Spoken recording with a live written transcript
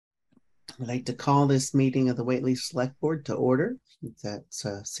I'd like to call this meeting of the Whately Select Board to order. It's at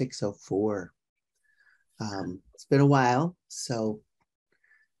 6:04. It's been a while, so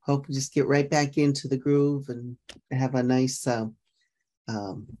hope we just get right back into the groove and have a nice,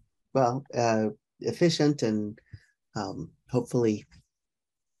 efficient and hopefully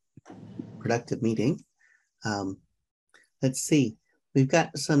productive meeting. Let's see. We've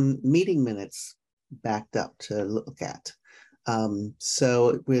got some meeting minutes backed up to look at.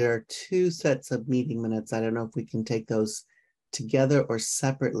 So there are two sets of meeting minutes. I don't know if we can take those together or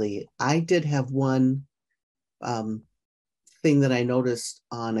separately. I did have one thing that I noticed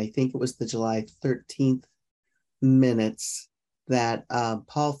on, I think it was the July 13th minutes, that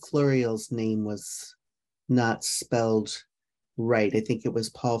Paul Floreal's name was not spelled right. I think it was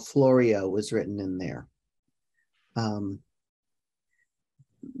Paul Florio was written in there.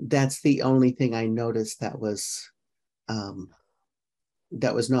 That's the only thing I noticed that was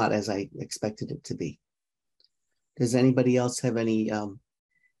not as I expected it to be. Does anybody else have any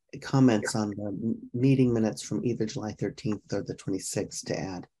comments on the meeting minutes from either July 13th or the 26th to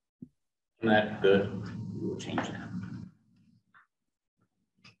add? That's good. We'll change that.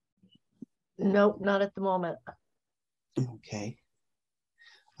 Nope, not at the moment. Okay.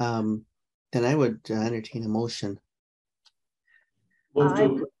 Then I would entertain a motion.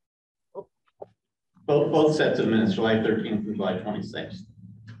 Both sets of minutes, July 13th and July 26th.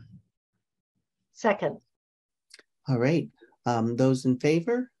 Second. All right. Those in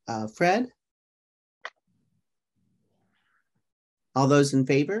favor? Fred? All those in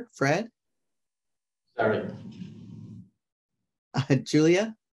favor? Fred? Sorry.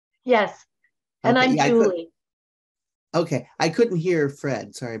 Julia? Yes. And okay, I'm Julie. Okay. I couldn't hear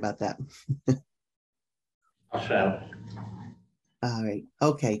Fred. Sorry about that. I'll shout. All right.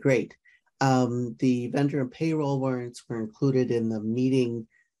 Okay, great. The vendor and payroll warrants were included in the meeting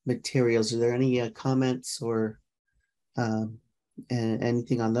materials. Are there any comments or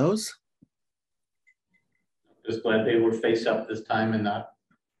anything on those? Just glad they were face up this time and not.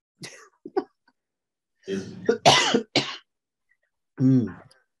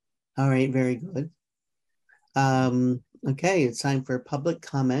 All right, very good. Okay, it's time for public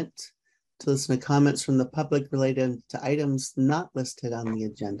comment. To listen to comments from the public related to items not listed on the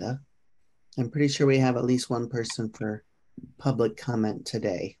agenda. I'm pretty sure we have at least one person for public comment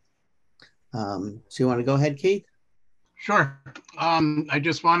today. So you want to go ahead, Keith? Sure. I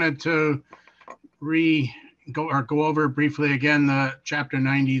just wanted to go over briefly again the chapter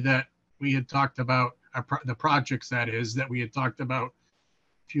 90 that we had talked about, the projects that we had talked about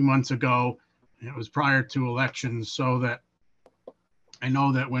a few months ago. It was prior to elections, so that I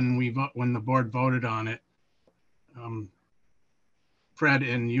know that when the board voted on it, Fred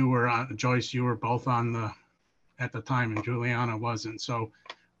and you were on, Joyce, you were both on at the time, and Juliana wasn't. So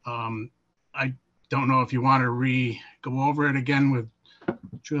I don't know if you want to go over it again with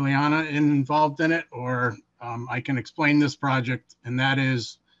Juliana involved in it, or I can explain this project, and that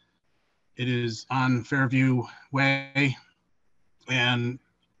is, it is on Fairview Way, and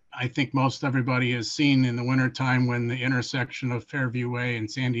I think most everybody has seen in the wintertime when the intersection of Fairview Way and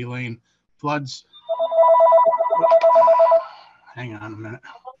Sandy Lane floods. Hang on a minute.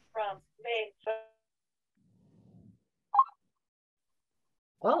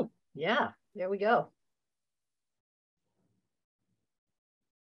 Oh, yeah, there we go.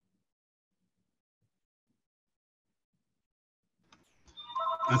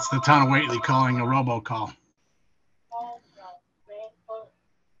 That's the town of Whately calling a robocall.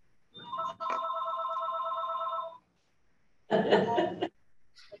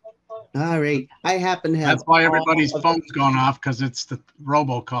 All right. I happen to have. That's why everybody's phone's going off, because it's the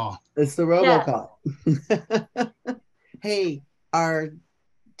robocall. It's the robocall. Yeah. Hey, our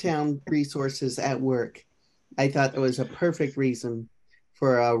town resources at work. I thought there was a perfect reason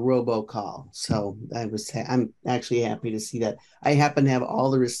for a robocall. So I'm actually happy to see that. I happen to have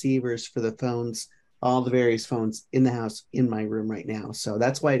all the receivers for the phones, all the various phones in the house in my room right now. So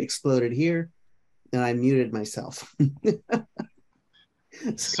that's why it exploded here. And I muted myself.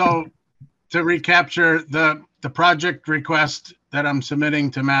 So to recapture the project request that I'm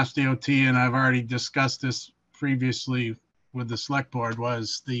submitting to Mass DOT, and I've already discussed this previously with the select board,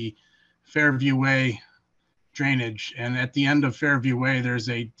 was the Fairview Way drainage. And at the end of Fairview Way, there's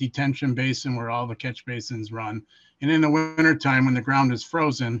a detention basin where all the catch basins run. And in the wintertime, when the ground is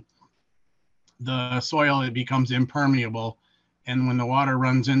frozen, the soil, it becomes impermeable. And when the water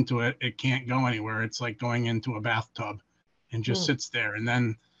runs into it, it can't go anywhere. It's like going into a bathtub and just sits there. And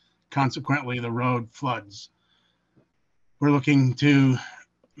then consequently, the road floods. We're looking to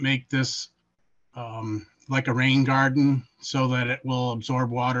make this like a rain garden so that it will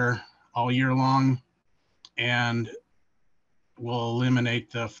absorb water all year long, and will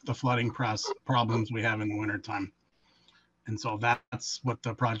eliminate the flooding problems we have in the wintertime. And so that's what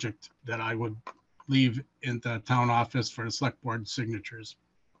the project that I would leave in the town office for the select board signatures.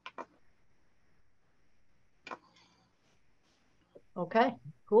 Okay,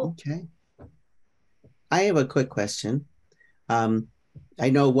 cool. Okay. I have a quick question. I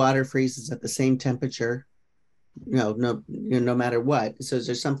know water freezes at the same temperature, no matter what. So is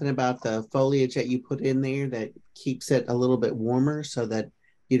there something about the foliage that you put in there that keeps it a little bit warmer so that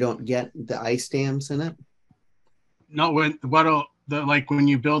you don't get the ice dams in it? No, like when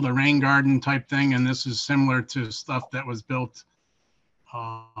you build a rain garden type thing, and this is similar to stuff that was built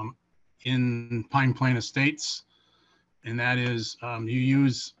in Pine Plain Estates, and that is you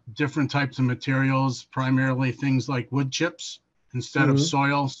use different types of materials, primarily things like wood chips instead of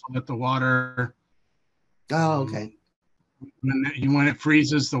soil, so that the water. Oh, okay. When it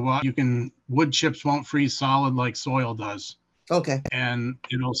freezes, wood chips won't freeze solid like soil does. Okay. And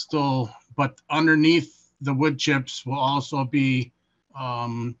it'll still, but underneath the wood chips will also be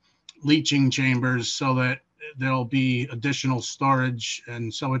leaching chambers, so that there'll be additional storage.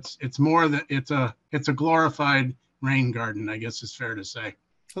 And so it's more that it's a glorified rain garden, I guess is fair to say.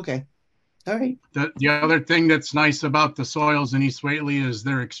 Okay. All right. The other thing that's nice about the soils in East Whately is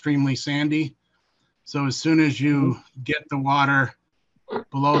they're extremely sandy. So as soon as you get the water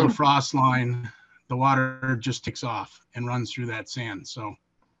below the frost line, the water just takes off and runs through that sand. So.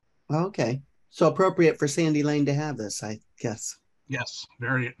 Okay. So appropriate for Sandy Lane to have this, I guess. Yes,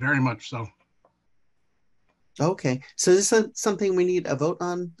 very, very much so. Okay. So this is something we need a vote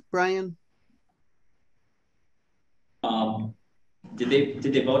on, Brian? Did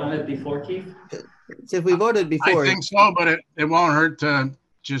they vote on it before, Keith? So if we voted before. I think so, but it won't hurt to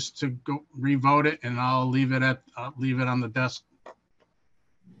go revote it, and I'll leave it on the desk.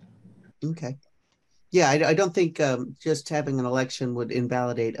 Okay. Yeah, I don't think just having an election would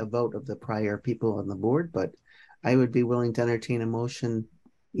invalidate a vote of the prior people on the board, but I would be willing to entertain a motion,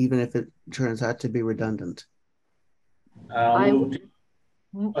 even if it turns out to be redundant. Go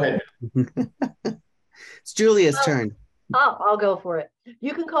ahead. It's Julia's turn. I'll go for it.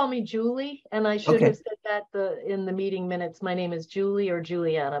 You can call me Julie, and I should Okay. have said that in the meeting minutes. My name is Julie or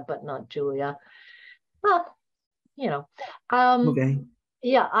Juliana, but not Julia. Well, Okay.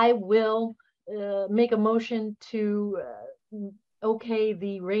 Yeah, I will make a motion to okay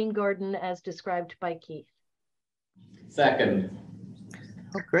the rain garden as described by Keith. Second.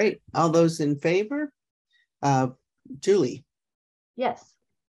 Oh, great. All those in favor? Julie, Yes.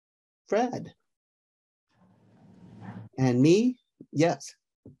 Fred, and me? Yes.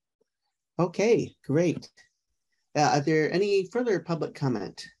 Okay, great. Are there any further public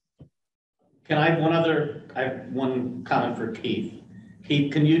comment? Can I have one comment for Keith.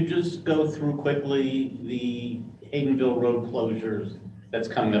 Keith, can you just go through quickly the Haydenville Road closures that's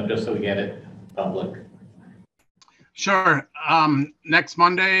coming up, just so we get it public? Sure. Next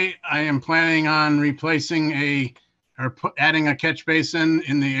Monday, I am planning on adding a catch basin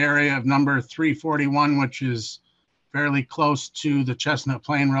in the area of number 341, which is fairly close to the Chestnut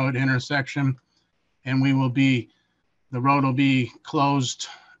Plain Road intersection. And the road will be closed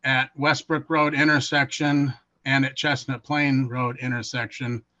at Westbrook Road intersection and at Chestnut Plain Road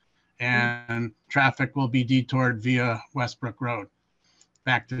intersection. And traffic will be detoured via Westbrook Road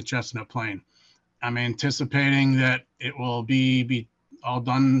back to Chestnut Plain. I'm anticipating that it will be all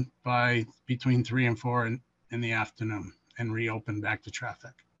done by between 3 and 4 in the afternoon and reopen back to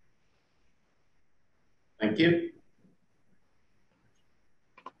traffic. Thank you.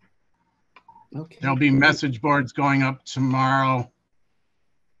 Okay. There'll be message boards going up tomorrow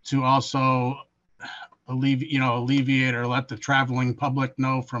to also alleviate or let the traveling public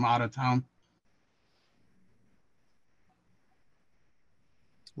know from out of town.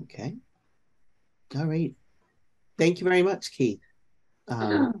 Okay. All right. Thank you very much, Keith.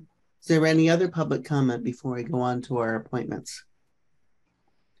 Is there any other public comment before we go on to our appointments?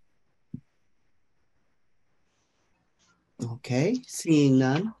 Okay, seeing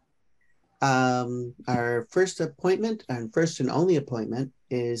none. Our first appointment and first and only appointment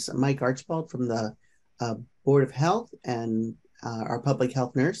is Mike Archibald from the Board of Health and our public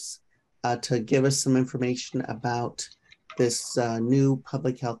health nurse to give us some information about this new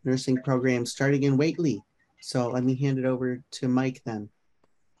public health nursing program starting in Whately. So let me hand it over to Mike then.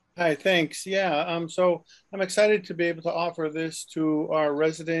 Hi, thanks. Yeah, so I'm excited to be able to offer this to our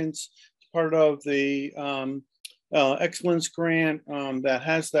residents. It's part of the excellence grant that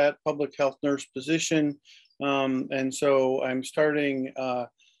has that public health nurse position. And so I'm starting, I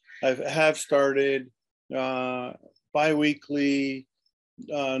have started bi-weekly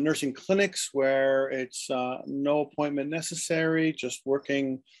nursing clinics where it's no appointment necessary, just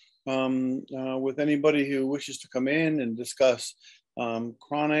working with anybody who wishes to come in and discuss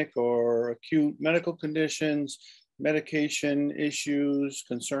chronic or acute medical conditions, medication issues,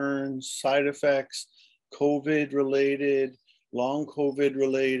 concerns, side effects, COVID related, long COVID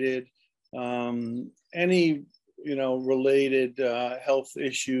related, any related health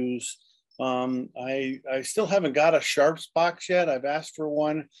issues. I still haven't got a Sharps box yet. I've asked for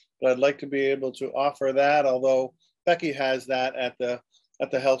one, but I'd like to be able to offer that. Although Becky has that at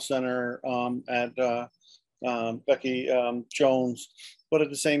the health center at Becky Jones. But at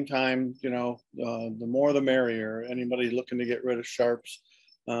the same time, the more the merrier. Anybody looking to get rid of Sharps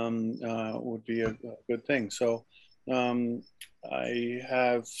would be a good thing. So I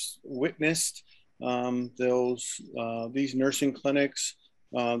have witnessed these nursing clinics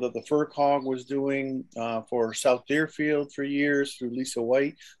that the FERCog was doing for South Deerfield for years through Lisa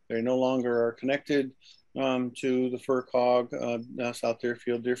White. They no longer are connected to the FERCog, South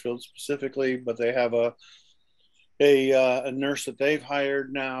Deerfield specifically, but they have a nurse that they've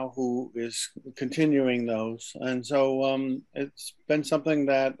hired now who is continuing those. And so it's been something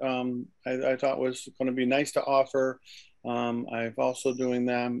that I thought was going to be nice to offer. I've also doing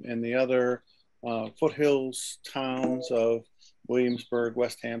them in the other foothills towns of Williamsburg,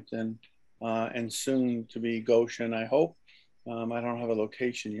 West Hampton, and soon to be Goshen, I hope. I don't have a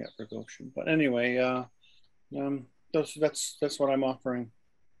location yet for Goshen, but anyway, that's what I'm offering.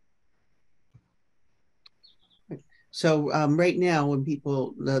 So right now, when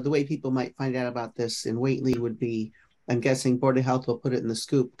people, the way people might find out about this in Whately would be, I'm guessing Board of Health will put it in the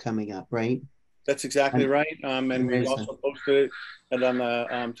scoop coming up, right? That's exactly right. And we've also posted it on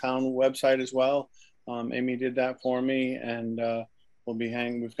the town website as well. Amy did that for me, and we'll be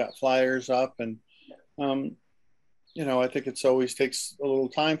we've got flyers up, and I think it's always takes a little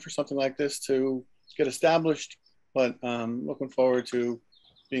time for something like this to get established, but looking forward to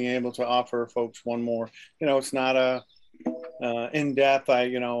being able to offer folks one more. It's not a in-depth.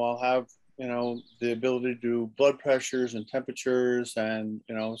 I'll have the ability to do blood pressures and temperatures, and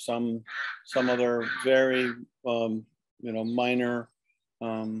some other very minor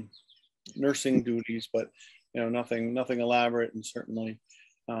nursing duties, but nothing elaborate. And certainly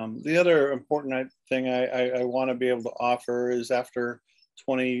the other important thing I want to be able to offer is after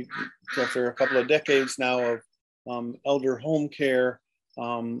a couple of decades now of elder home care,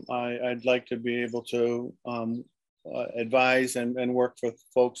 I'd like to be able to advise and work with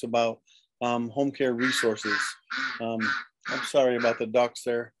folks about home care resources. I'm sorry about the ducks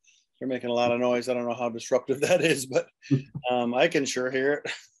there. They're making a lot of noise. I don't know how disruptive that is, but I can sure hear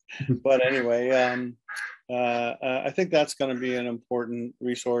it. But anyway, I think that's going to be an important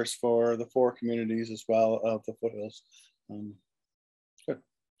resource for the 4 communities as well of the foothills. Good.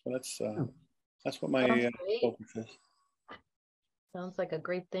 So that's what my focus is. Sounds like a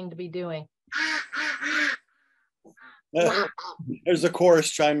great thing to be doing. There's a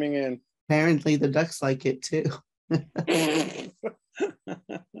chorus chiming in. Apparently the ducks like it too.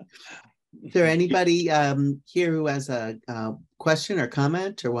 Is there anybody here who has a question or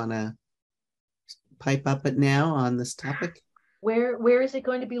comment or want to pipe up it now on this topic? Where is it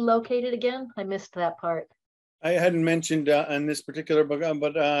going to be located again? I missed that part. I hadn't mentioned in this particular book,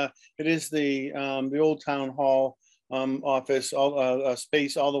 but it is the old town hall office, all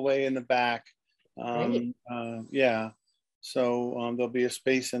space all the way in the back. Yeah. So there'll be a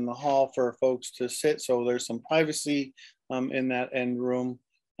space in the hall for folks to sit. So there's some privacy in that end room.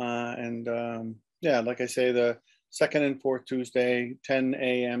 Yeah, like I say, the second and fourth Tuesday, 10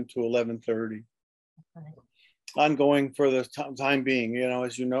 a.m. to 11:30. Okay. Ongoing for the time being.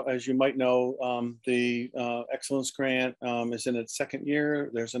 As you might know, the Excellence Grant is in its second year.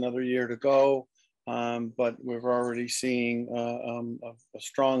 There's another year to go. But we're already seeing a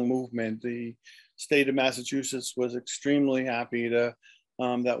strong movement. The state of Massachusetts was extremely happy to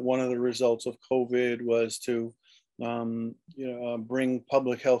that one of the results of COVID was to bring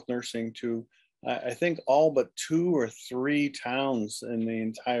public health nursing to I think all but 2 or 3 towns in the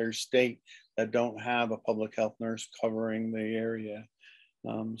entire state that don't have a public health nurse covering the area.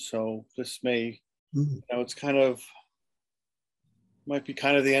 So this may, it's might be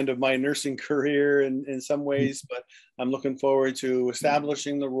kind of the end of my nursing career in some ways, but I'm looking forward to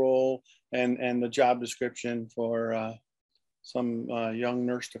establishing the role and the job description for some young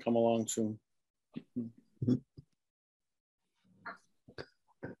nurse to come along soon.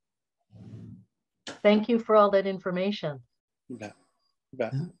 Thank you for all that information. You bet. You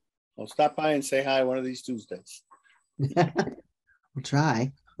bet. I'll stop by and say hi one of these Tuesdays. We'll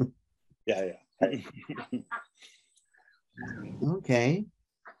try. Yeah. Okay.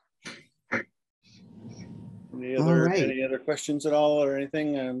 All right. Any other questions at all or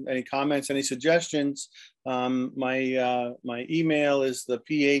anything? Any comments, any suggestions? My email is the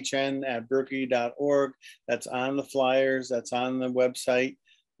phn@berkey.org. That's on the flyers. That's on the website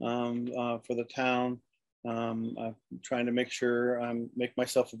for the town. I'm trying to make sure make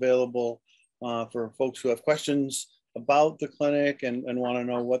myself available for folks who have questions about the clinic and want to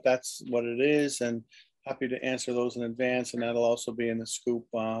know what it is, and happy to answer those in advance. And that'll also be in the scoop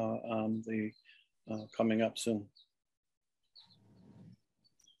coming up soon.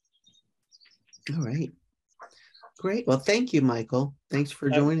 All right. Great. Well, thank you, Michael. Thanks for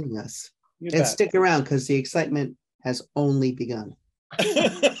joining us. You And bet. stick around because the excitement has only begun.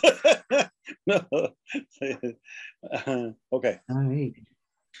 No. Okay. All right.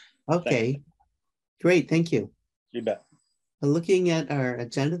 Okay. Great. Thank you. You bet. Looking at our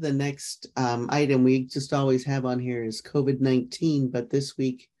agenda, the next item we just always have on here is COVID-19, but this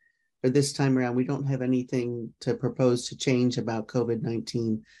week or this time around, we don't have anything to propose to change about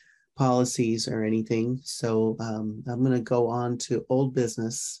COVID-19 policies or anything. So I'm going to go on to old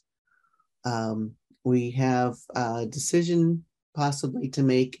business. We have a decision possibly to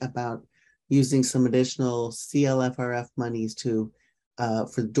make about using some additional CLFRF monies to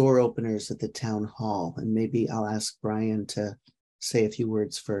for door openers at the town hall. And maybe I'll ask Brian to say a few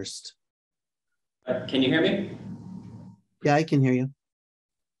words first. Can you hear me? Yeah, I can hear you.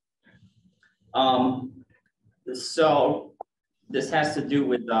 So this has to do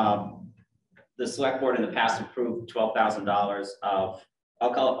with the select board in the past approved $12,000 of,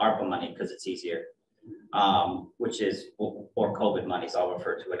 I'll call it ARPA money because it's easier, which is, or COVID money, so I'll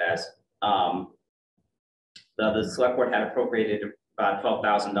refer to it as. The select board had appropriated about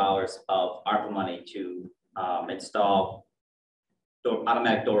 $12,000 of ARPA money to install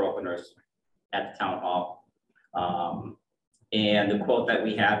automatic door openers at the town hall. And the quote that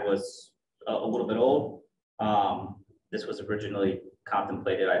we had was a little bit old. This was originally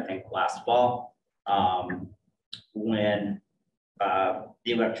contemplated, I think, last fall, when the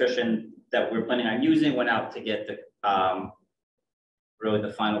electrician that we're planning on using went out to get the really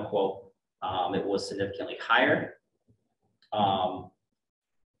the final quote. It was significantly higher.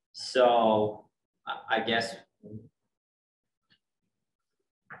 So I guess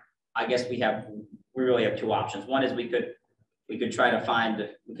we really have two options. One is we could try to find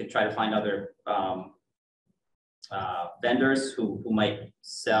other vendors who might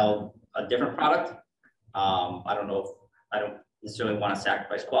sell a different product. I don't necessarily want to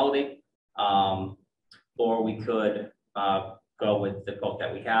sacrifice quality, or we could go with the quote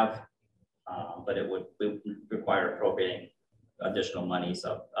that we have, but it would require appropriating additional monies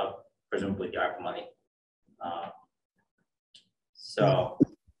of presumably the ARPA money. So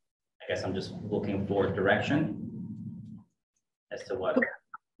I guess I'm just looking for direction as to what.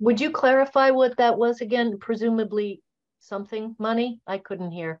 Would you clarify what that was again? Presumably something money? I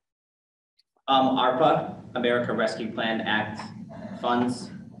couldn't hear. ARPA, America Rescue Plan Act funds.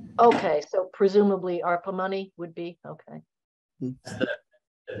 Okay, so presumably ARPA money would be, okay.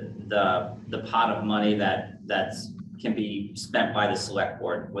 The pot of money that can be spent by the select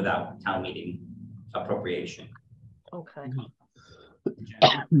board without town meeting appropriation. Okay.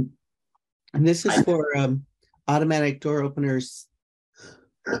 And this is for automatic door openers,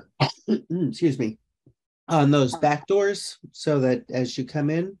 excuse me, on those back doors, so that as you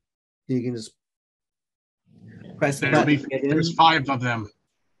come in, you can just press the button. There's 5 of them.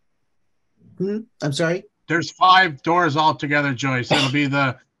 I'm sorry? There's 5 doors altogether, Joyce. It'll be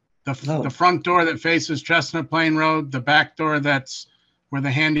the front door that faces Chestnut Plain Road, the back door that's where the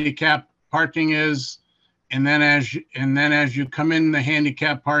handicap parking is, and then as you come in the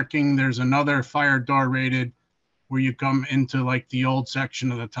handicap parking, there's another fire door rated where you come into like the old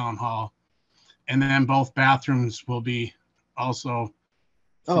section of the town hall, and then both bathrooms will be also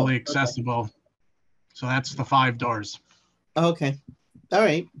fully accessible. So that's the 5 doors. Okay, all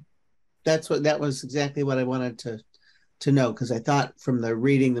right. That was exactly what I wanted to know, because I thought from the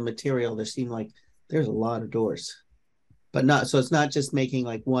reading the material there seemed like there's a lot of doors, but not, so it's not just making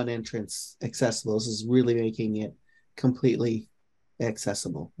like one entrance accessible. This is really making it completely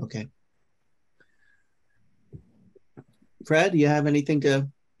accessible. Okay. Fred, do you have anything to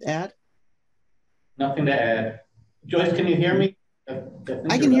add? Nothing to add. Joyce, can you hear me?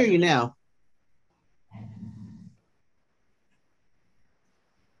 I can hear you now.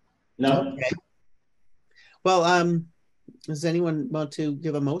 No. Okay. Well, does anyone want to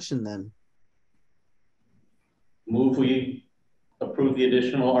give a motion then? Move we approve the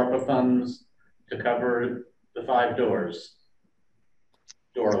additional ARPA funds to cover the 5 door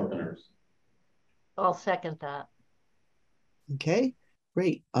openers. I'll second that. Okay.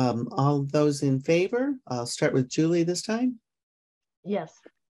 Great. All those in favor? I'll start with Julie this time. Yes.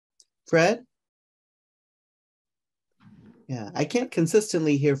 Fred? Yeah, I can't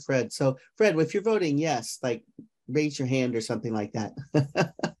consistently hear Fred. So Fred, if you're voting yes, like raise your hand or something like that.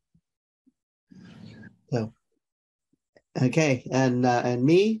 So, okay, and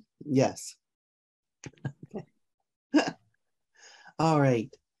me, yes. All right,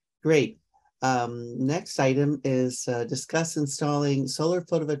 great. Next item is discuss installing solar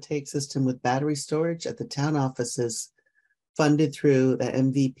photovoltaic system with battery storage at the town offices funded through the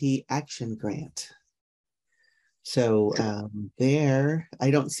MVP action grant. So there, I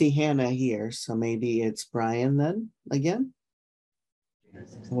don't see Hannah here, so maybe it's Brian then again?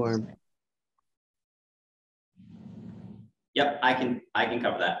 Or Yep, I can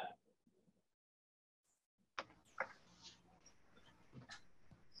cover that.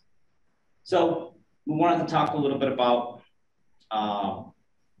 So we wanted to talk a little bit about,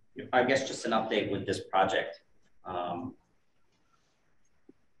 I guess, just an update with this project.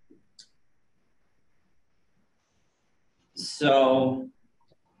 So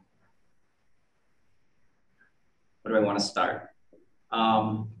where do I want to start?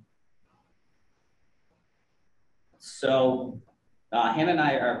 Hannah and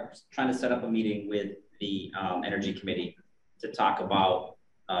I are trying to set up a meeting with the Energy Committee to talk about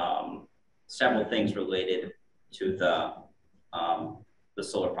several things related to the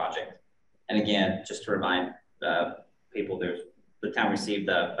solar project. And again, just to remind people, the town received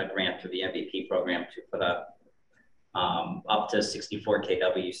a grant through the MVP program to put up to 64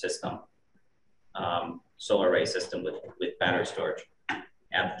 kW system, solar array system with battery storage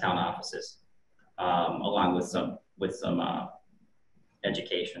at the town offices, along with some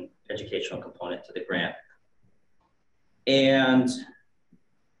educational component to the grant. And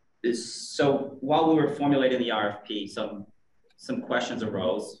so while we were formulating the RFP, some questions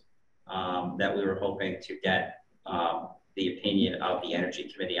arose that we were hoping to get the opinion of the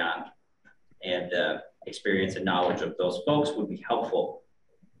Energy Committee on, and experience and knowledge of those folks would be helpful.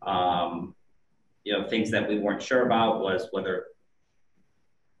 Things that we weren't sure about was whether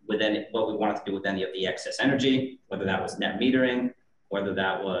what we wanted to do with any of the excess energy, whether that was net metering, whether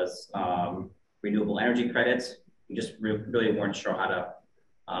that was renewable energy credits. We just really weren't sure how to,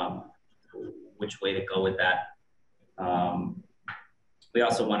 which way to go with that. We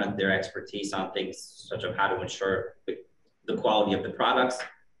also wanted their expertise on things such as how to ensure the quality of the products.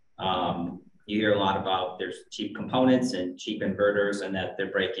 You hear a lot about there's cheap components and cheap inverters, and that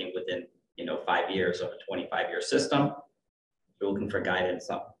they're breaking within 5 years of a 25-year system. We're looking for guidance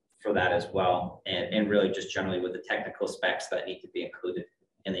for that as well, and really just generally with the technical specs that need to be included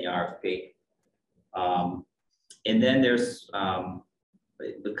in the RFP. And then there's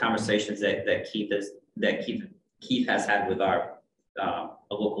the conversations that Keith has had with a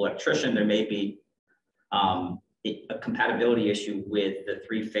local electrician. There may be a compatibility issue with the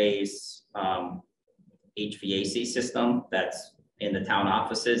 3-phase HVAC system that's in the town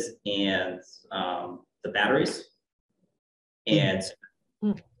offices and the batteries. And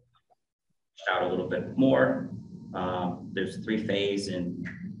out a little bit more. There's 3-phase and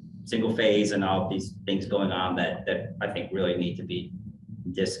single phase and all these things going on that I think really need to be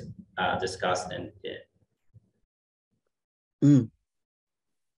discussed, and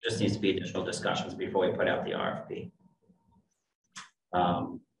just needs to be additional discussions before we put out the RFP.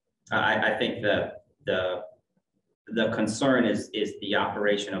 I think that the concern is the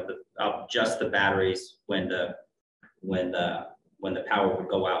operation of just the batteries when the power would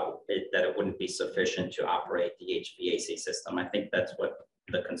go out, that it wouldn't be sufficient to operate the HVAC system. I think that's what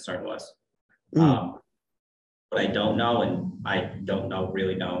the concern was. But I don't know, and I don't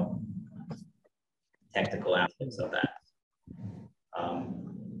really know technical aspects of that.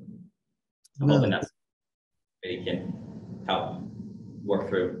 I'm hoping that's we can help work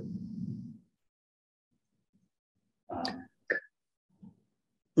through. I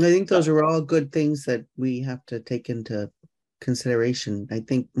think those are all good things that we have to take into consideration. I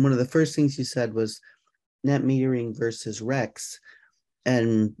think one of the first things you said was net metering versus RECs,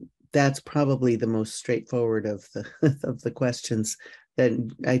 and that's probably the most straightforward of the of the questions. That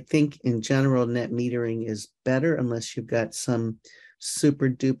I think in general net metering is better unless you've got some super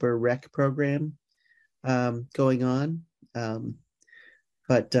duper REC program going on.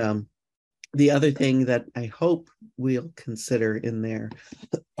 But the other thing that I hope we'll consider in there,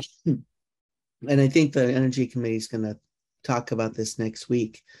 and I think the Energy Committee is going to talk about this next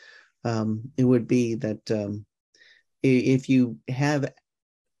week, it would be that if you have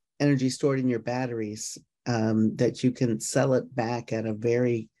energy stored in your batteries, that you can sell it back at a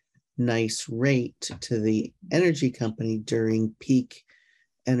very nice rate to the energy company during peak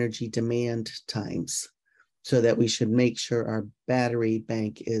energy demand times, so that we should make sure our battery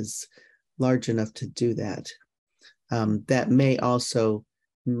bank is large enough to do that. That may also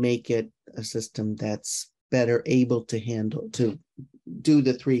make it a system that's better able to handle, to do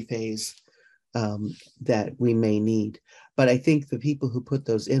the three-phase that we may need. But I think the people who put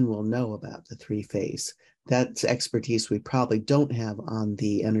those in will know about the three-phase. That's expertise we probably don't have on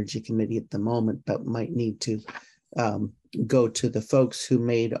the Energy Committee at the moment, but might need to go to the folks who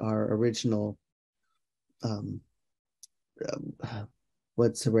made our original,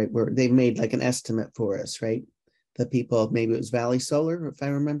 what's the right word? They made like an estimate for us, right? The people, maybe it was Valley Solar, if I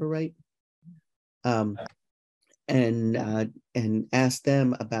remember right. And ask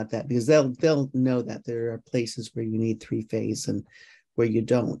them about that, because they'll know that there are places where you need three-phase and where you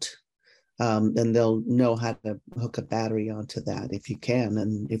don't. And they'll know how to hook a battery onto that if you can.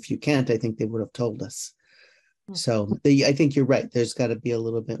 And if you can't, I think they would have told us. So I think you're right. There's got to be a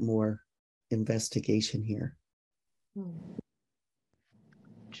little bit more investigation here.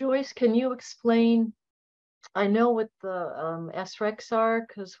 Joyce, can you explain? I know what the SRECs are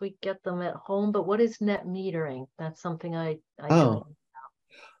because we get them at home, but what is net metering? That's something I don't.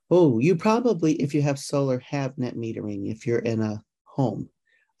 Oh, you probably, if you have solar, have net metering if you're in a home.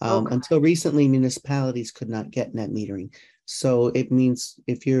 Okay. Until recently, municipalities could not get net metering. So it means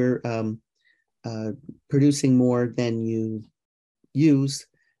if you're producing more than you use,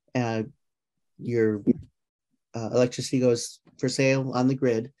 your electricity goes for sale on the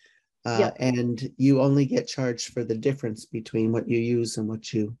grid. And you only get charged for the difference between what you use and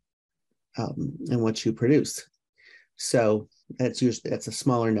what you produce. So that's a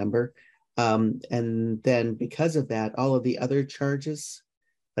smaller number. And then because of that, all of the other charges,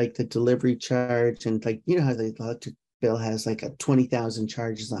 like the delivery charge, and like, you know how the electric bill has like a 20,000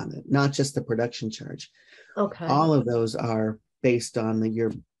 charges on it, not just the production charge. Okay. All of those are based on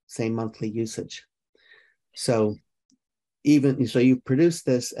your same monthly usage. So even so, you produce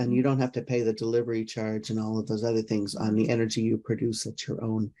this and you don't have to pay the delivery charge and all of those other things on the energy you produce at your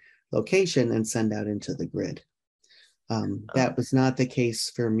own location and send out into the grid. That was not the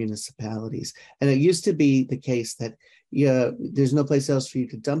case for municipalities. And it used to be the case that there's no place else for you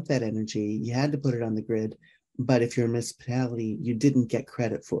to dump that energy. You had to put it on the grid. But if you're a municipality, you didn't get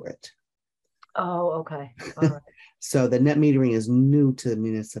credit for it. Oh, okay. All right. So the net metering is new to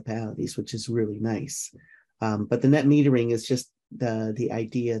municipalities, which is really nice. But the net metering is just the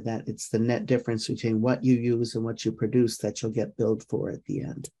idea that it's the net difference between what you use and what you produce that you'll get billed for at the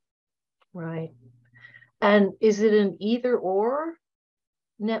end. Right. And is it an either or,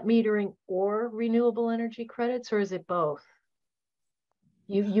 net metering or renewable energy credits, or is it both?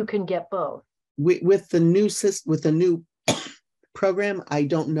 You can get both. With the new system, with the new program, I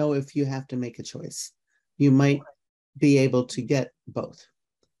don't know if you have to make a choice. You might be able to get both.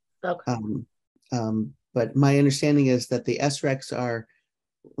 Okay. But my understanding is that the SRECs are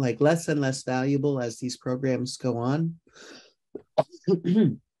like less and less valuable as these programs go on.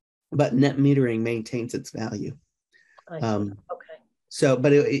 But net metering maintains its value. I see. Okay. So,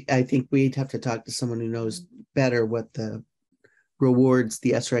 but I think we'd have to talk to someone who knows better what the rewards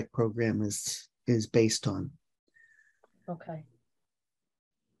the SREC program is based on. Okay.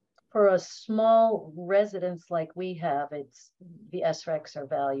 For a small residence like we have, it's the SRECs are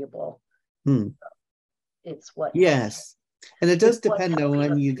valuable. It's what. Yes, and it does depend on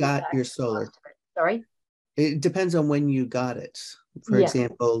when you got your solar. Sorry? It depends on when you got it. For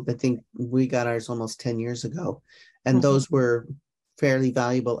example, I think we got ours almost 10 years ago, and those were fairly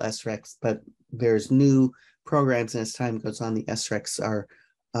valuable SRECs, but there's new programs, and as time goes on, the SRECs are,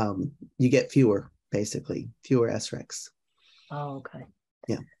 you get fewer SRECs. Oh, okay.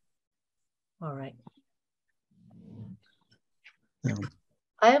 Yeah. All right. So.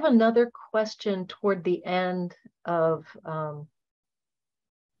 I have another question toward the end of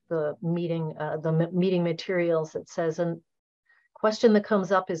the meeting materials that says, a question that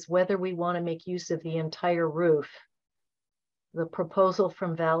comes up is whether we want to make use of the entire roof. The proposal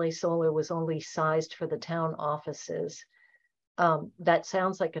from Valley Solar was only sized for the town offices. That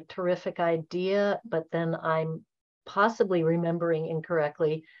sounds like a terrific idea, but then I'm possibly remembering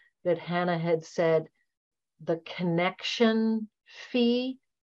incorrectly that Hannah had said the connection fee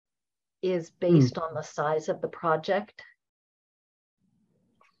is based on the size of the project.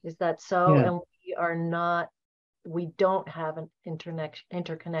 Is that so? Yeah. And we don't have an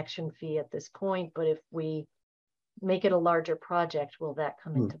interconnection fee at this point, but if we make it a larger project, will that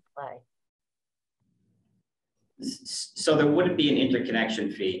come into play? So there wouldn't be an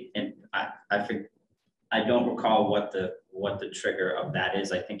interconnection fee, and I don't recall what the trigger of that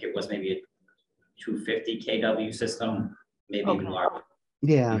is. I think it was maybe a 250 kW system, maybe even larger.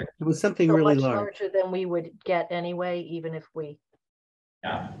 Yeah, it was something So really much large. larger than we would get anyway, even if we.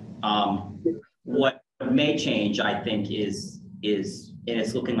 Yeah. What may change, I think, is, and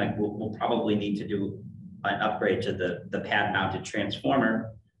it's looking like we'll probably need to do an upgrade to the pad mounted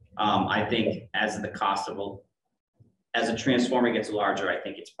transformer. I think as the cost of as a transformer gets larger, I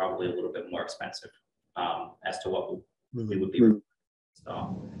think it's probably a little bit more expensive as to what we would be.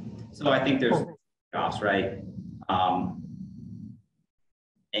 So I think there's costs, right?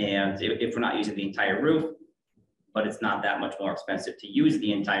 And if we're not using the entire roof, but it's not that much more expensive to use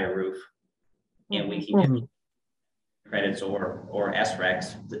the entire roof, and we can get credits or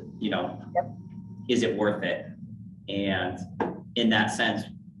SRECs, you know, is it worth it? And in that sense,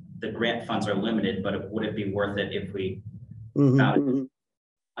 the grant funds are limited, but would it be worth it if we found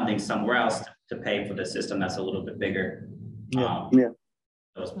funding somewhere else to pay for the system that's a little bit bigger?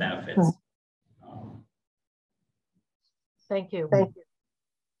 Those benefits. Thank you.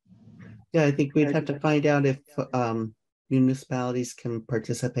 Yeah, I think we'd have to find out if municipalities can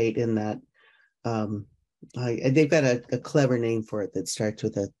participate in that. They've got a clever name for it that starts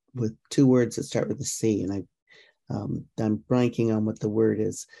with two words that start with a C, and I'm blanking on what the word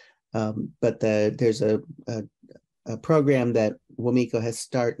is. But there's a program that Wamiko has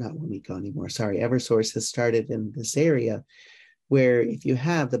not Wamiko anymore, sorry, Eversource has started in this area, where if you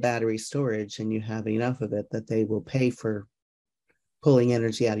have the battery storage and you have enough of it, that they will pay for pulling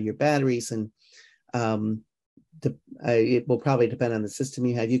energy out of your batteries. And it will probably depend on the system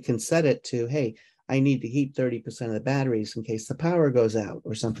you have. You can set it to, hey, I need to heat 30% of the batteries in case the power goes out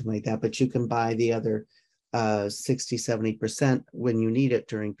or something like that. But you can buy the other 60, 70% when you need it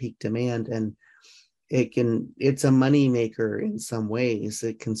during peak demand. And it's a money maker in some ways.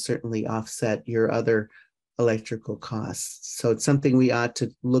 It can certainly offset your other electrical costs. So it's something we ought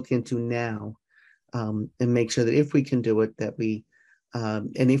to look into now, and make sure that if we can do it, that we,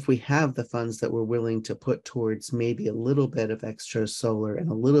 and if we have the funds that we're willing to put towards maybe a little bit of extra solar and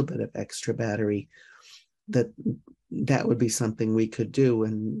a little bit of extra battery, that would be something we could do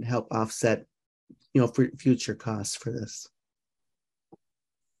and help offset, for future costs for this.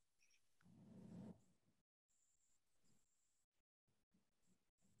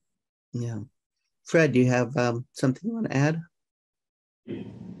 Yeah. Fred, do you have something you want to add?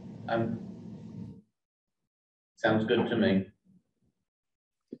 Sounds good to me.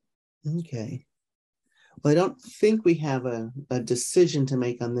 Okay. Well, I don't think we have a decision to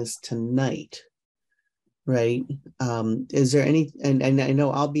make on this tonight, right? Is there any, and I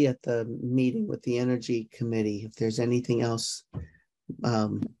know I'll be at the meeting with the Energy Committee. If there's anything else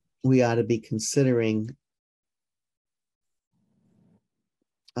we ought to be considering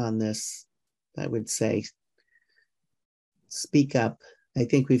on this, I would say speak up. I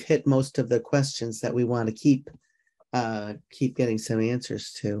think we've hit most of the questions that we want to keep getting some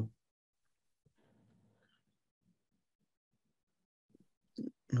answers to.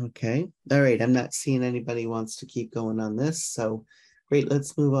 Okay, all right, I'm not seeing anybody wants to keep going on this, so great,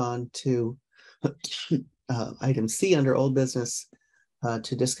 let's move on to item C under old business,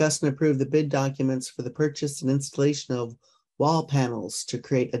 to discuss and approve the bid documents for the purchase and installation of wall panels to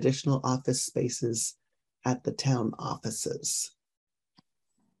create additional office spaces at the town offices.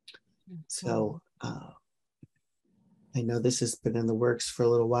 So I know this has been in the works for a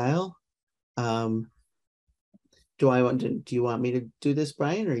little while. Do you want me to do this,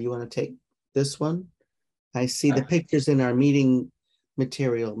 Brian, or you want to take this one? I see the pictures in our meeting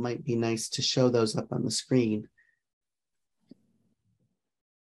material. Might be nice to show those up on the screen.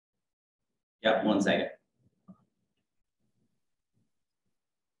 Yep, 1 second.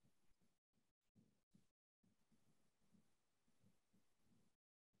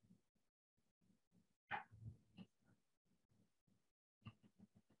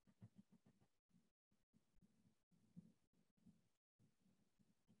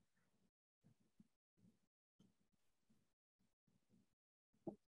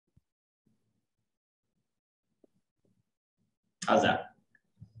 How's that?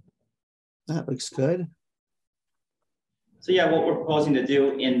 That looks good. So yeah, what we're proposing to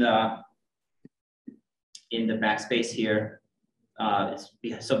do in the backspace here,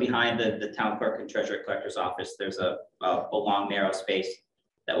 so behind the town clerk and treasurer collector's office, there's a long narrow space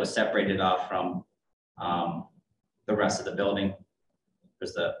that was separated off from the rest of the building.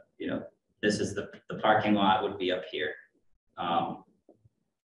 There's this is the parking lot would be up here.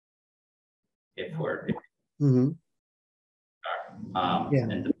 If we're Yeah.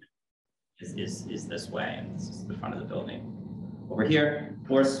 and the is this way, and this is the front of the building. Over here, of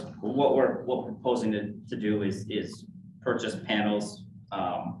course, what we're proposing to do is purchase panels,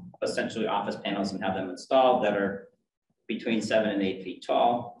 essentially office panels, and have them installed that are between 7 and 8 feet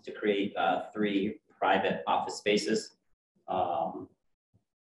tall to create 3 private office spaces. And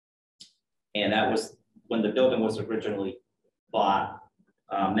that was when the building was originally bought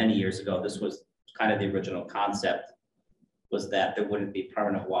many years ago. This was kind of the original concept, was that there wouldn't be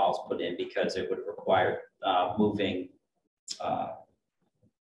permanent walls put in because it would require moving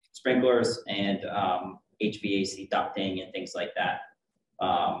sprinklers and HVAC ducting and things like that.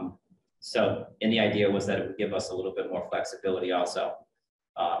 And the idea was that it would give us a little bit more flexibility also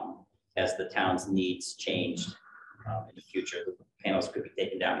as the town's needs changed in the future. The panels could be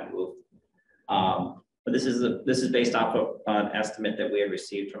taken down and moved. But this is based off of an estimate that we had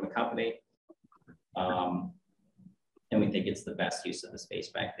received from a company. And we think it's the best use of the space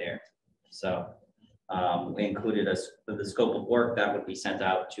back there. So we included the scope of work that would be sent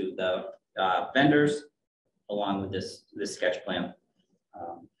out to the vendors along with this sketch plan.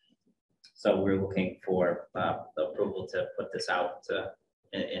 So we're looking for the approval to put this out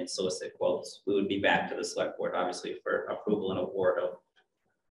and solicit quotes. We would be back to the select board, obviously, for approval and award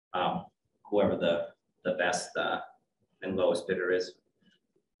of whoever the best and lowest bidder is.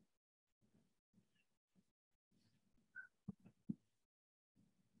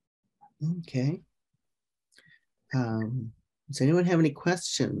 Okay. Does anyone have any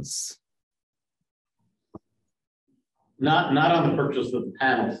questions? Not on the purchase of the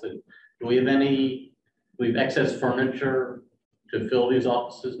panels. Do we have excess furniture to fill these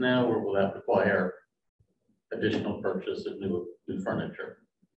offices now, or will that require additional purchase of new furniture?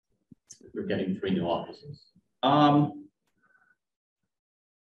 We're getting 3 new offices. I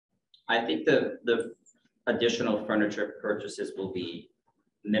think the additional furniture purchases will be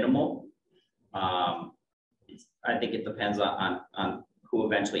minimal. I think it depends on who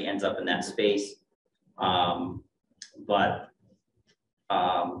eventually ends up in that space. But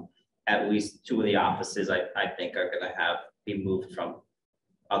at least 2 of the offices I think are going to be moved from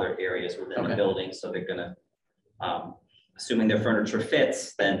other areas within the building. So they're going to, assuming their furniture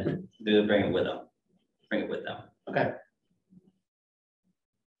fits, then they'll bring it with them. Okay.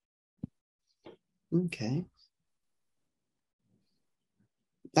 Okay.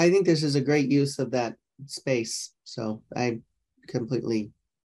 I think this is a great use of that space. So I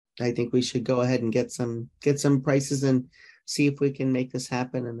think we should go ahead and get some prices and see if we can make this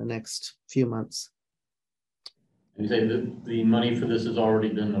happen in the next few months. You say that the money for this has already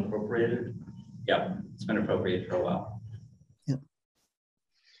been appropriated? Yep, it's been appropriated for a while. Yep.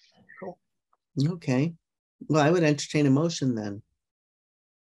 Cool. Okay. Well, I would entertain a motion then.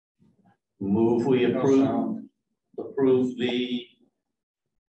 Move we approve the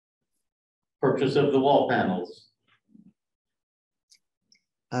purchase of the wall panels.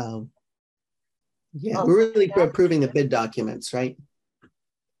 Yeah, we're really approving the bid documents, right?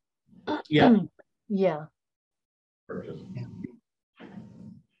 Yeah. Yeah. Purchase. Yeah.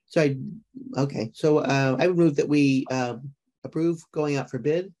 So I would move that we approve going out for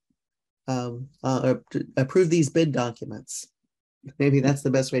bid, or approve these bid documents. Maybe that's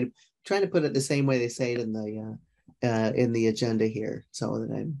the best way to trying to put it the same way they say it in the agenda here, so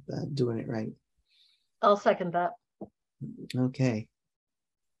that I'm doing it right. I'll second that. Okay.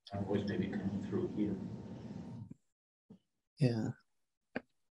 Our voice may be coming through here. Yeah.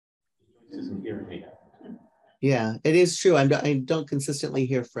 This isn't hearing me. Yeah, it is true. I don't consistently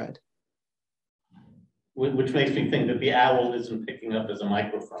hear Fred. Which makes me think that the owl isn't picking up as a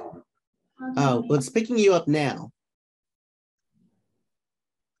microphone. Oh, well, it's picking you up now.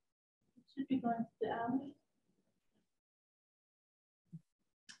 Should be going to the owl.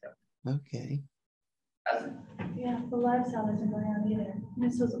 Okay. Yeah, the live sound isn't going on either.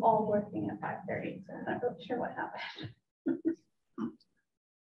 This was all working at 5:30, so I'm not really sure what happened.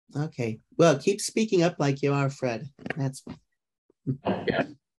 Okay. Well, keep speaking up like you are, Fred. That's Yeah.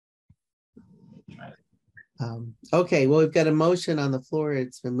 okay. Well, we've got a motion on the floor.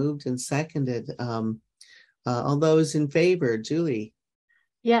 It's been moved and seconded. All those in favor, Julie,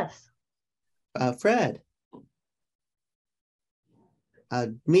 Yes. Fred,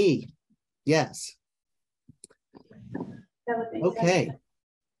 me, yes. That would make Okay. sense.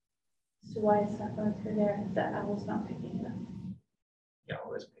 So why it's not going through there if the owl's not picking it up? Yeah,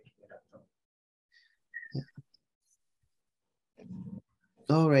 always picking it up.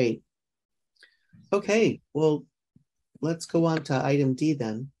 All right. Okay, well, let's go on to item D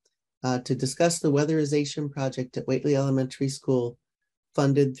then, to discuss the weatherization project at Whately Elementary School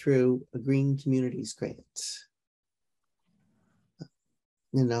funded through a Green Communities grant.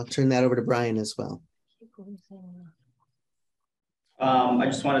 And I'll turn that over to Brian as well. I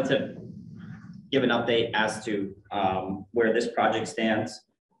just wanted to give an update as to where this project stands.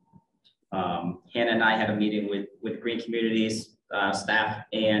 Hannah and I had a meeting with Green Communities staff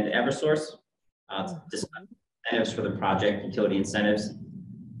and Eversource to discuss incentives for the project, utility incentives.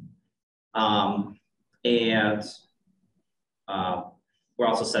 And we're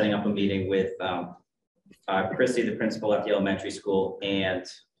also setting up a meeting with Christy, the principal at the elementary school, and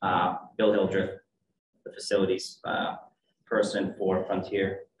Bill Hildreth, the facilities person for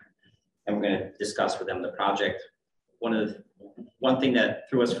Frontier. And we're going to discuss with them the project. One thing that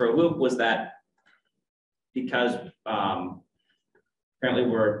threw us for a loop was that because apparently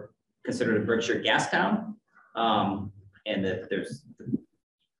we're considered a Berkshire gas town, and that the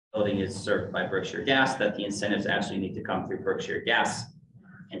building is served by Berkshire Gas, that the incentives actually need to come through Berkshire Gas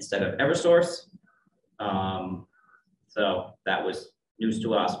instead of Eversource. So that was news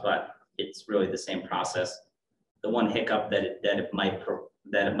to us, but it's really the same process. The one hiccup that it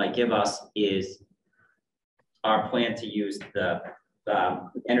might give us is our plan to use the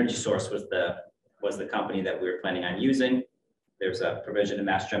Energy Source was the company that we were planning on using. There's a provision in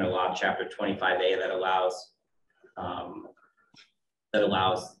Mass General Law, Chapter 25A, that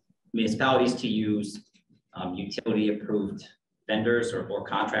allows municipalities to use utility-approved vendors or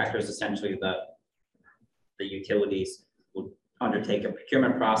contractors. Essentially, the utilities will undertake a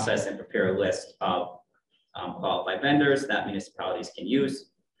procurement process and prepare a list of qualified vendors that municipalities can use.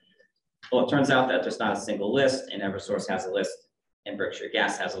 Well, it turns out that there's not a single list, and Eversource has a list, and Berkshire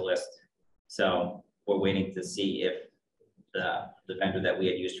Gas has a list. So we're waiting to see if the vendor that we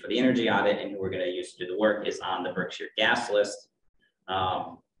had used for the energy audit and who we're going to use to do the work is on the Berkshire Gas list.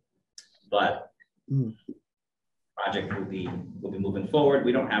 But project will be moving forward.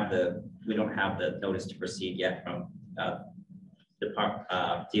 We don't have the notice to proceed yet from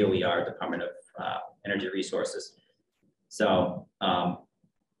DOER, Department of Energy Resources. So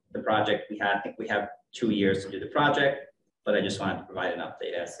the project I think we have 2 years to do the project, but I just wanted to provide an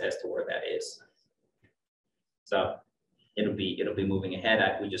update as to where that is. So it'll be moving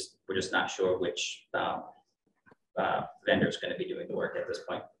ahead. We're just not sure which vendor is going to be doing the work at this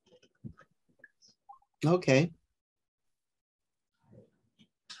point. Okay.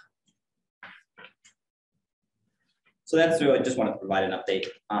 So that's really, I just wanted to provide an update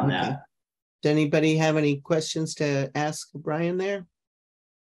on that. Does anybody have any questions to ask Brian there?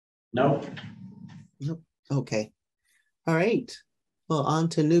 No. Okay. All right. Well, on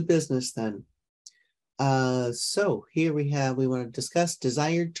to new business then. So here we want to discuss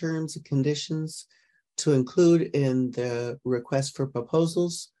desired terms and conditions to include in the request for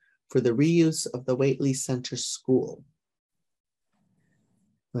proposals for the reuse of the Whately Center School,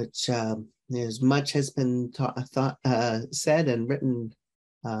 which there's much has been said and written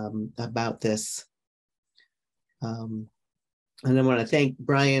about this. And I want to thank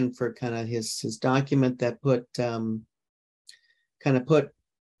Brian for kind of his document that put the,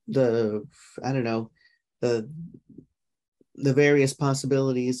 I don't know, the various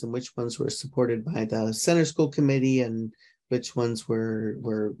possibilities and which ones were supported by the Center School Committee and which ones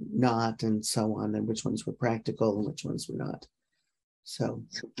were not, and so on, and which ones were practical and which ones were not. So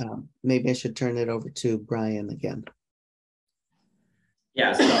maybe I should turn it over to Brian again.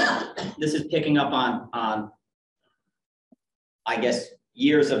 Yeah, so this is picking up on I guess,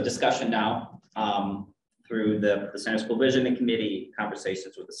 years of discussion now through the Center School Visioning Committee,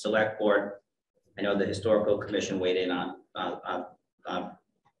 conversations with the Select Board. I know the Historical Commission weighed in on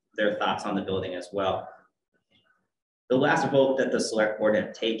their thoughts on the building as well. The last vote that the Select Board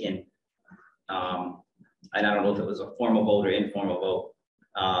had taken, and I don't know if it was a formal vote or informal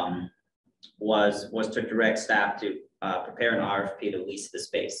vote, was to direct staff to prepare an RFP to lease the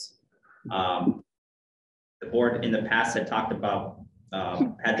space. The board in the past had talked about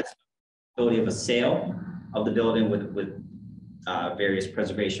had the possibility of a sale of the building with various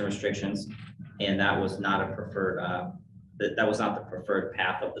preservation restrictions, and that was not a preferred that was not the preferred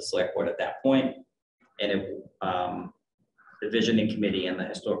path of the Select Board at that point. And the Visioning Committee and the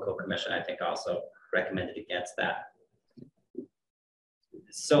Historical Commission, I think, also recommended against that.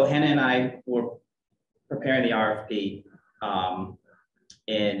 So Hannah and I were preparing the RFP,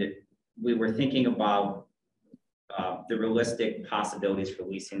 and we were thinking about the realistic possibilities for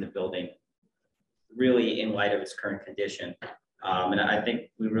leasing the building, really in light of its current condition. And I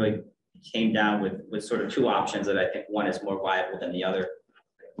think we really came down with sort of two options that I think one is more viable than the other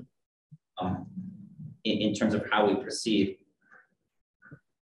in terms of how we proceed.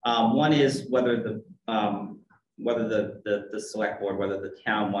 One is whether the Select Board, whether the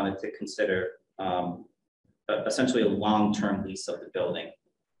town wanted to consider essentially a long-term lease of the building.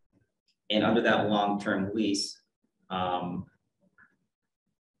 And under that long-term lease,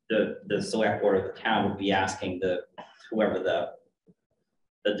 the Select Board of the town would be asking whoever the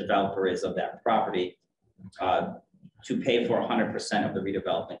the developer is of that property, to pay for 100% of the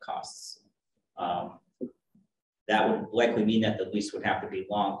redevelopment costs. That would likely mean that the lease would have to be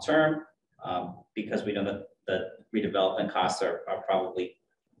long-term, because we know that the redevelopment costs are probably,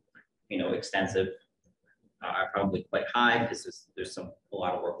 extensive, are probably quite high, because there's a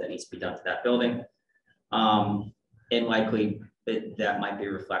lot of work that needs to be done to that building. And likely that might be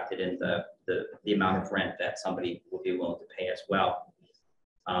reflected in the amount of rent that somebody would be willing to pay as well.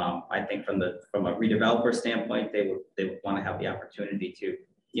 I think from a redeveloper standpoint, they would want to have the opportunity to,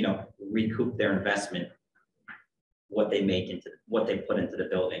 recoup their investment, what they put into the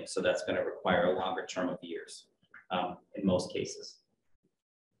building. So that's going to require a longer term of years, in most cases.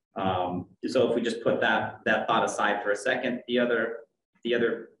 So if we just put that thought aside for a second, the other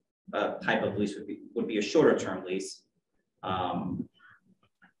type of lease would be a shorter term lease. But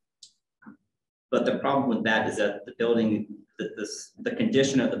the problem with that is that the building, the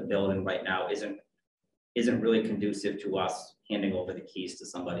condition of the building right now isn't really conducive to us handing over the keys to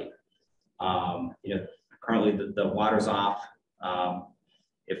somebody. Currently the water's off.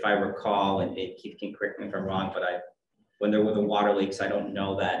 If I recall, and Keith can correct me if I'm wrong, but when there were the water leaks, I don't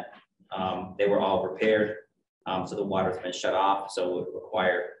know that they were all repaired. So the water's been shut off. So it would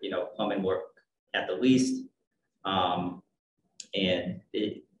require, plumbing work at the least. And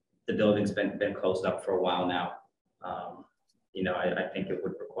the building's been closed up for a while now. I think it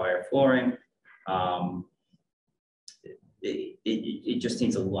would require flooring. It just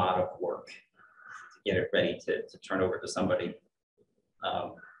needs a lot of work to get it ready to turn over to somebody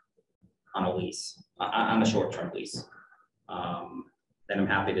on a lease, on a short-term lease. Then I'm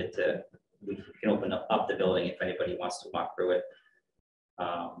happy we can open up the building if anybody wants to walk through it.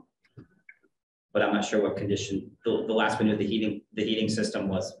 But I'm not sure what condition. The last we knew, the heating system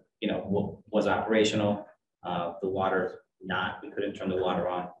was operational. The water not. We couldn't turn the water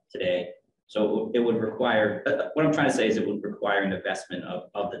on today. So it would require. What I'm trying to say is it would require an investment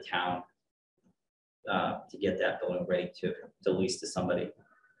of the town to get that building ready to lease to somebody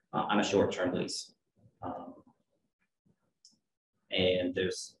on a short-term lease. And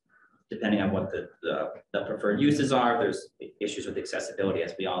there's, depending on what the preferred uses are, there's issues with accessibility.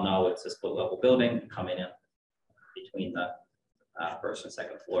 As we all know, it's a split level building, coming in between the first and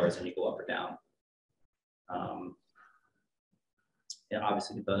second floors, and you go up or down.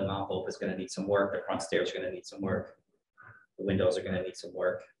 Obviously the building envelope is going to need some work. The front stairs are going to need some work. The windows are going to need some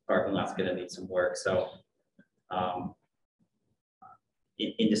work. Parking lot's going to need some work. So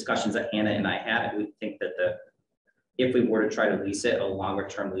in discussions that Hannah and I had, we think that if we were to try to lease it, a longer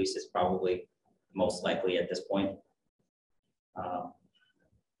term lease is probably most likely at this point.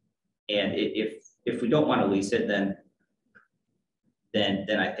 And if we don't want to lease it, then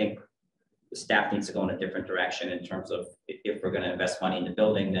I think the staff needs to go in a different direction in terms of if we're going to invest money in the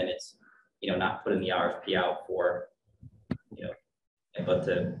building, then it's, not putting the RFP out for, but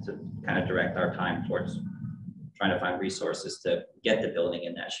to kind of direct our time towards trying to find resources to get the building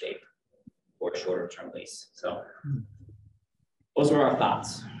in that shape for a shorter term lease. So those were our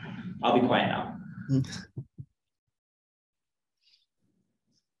thoughts. I'll be quiet now.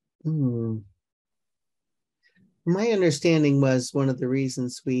 My understanding was one of the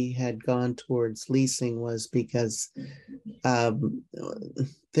reasons we had gone towards leasing was because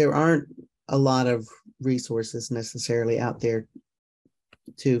there aren't a lot of resources necessarily out there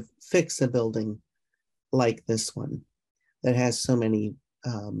to fix a building like this one that has so many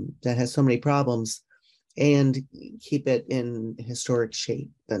problems and keep it in historic shape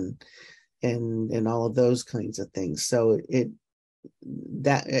and all of those kinds of things. So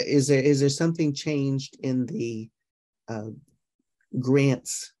is there something changed in the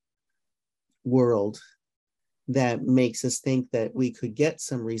grants world that makes us think that we could get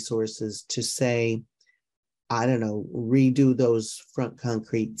some resources to say, I don't know, redo those front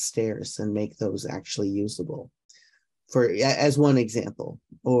concrete stairs and make those actually usable, as one example,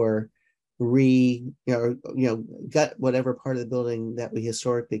 or gut whatever part of the building that we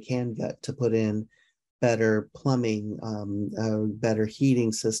historically can gut to put in better plumbing, a better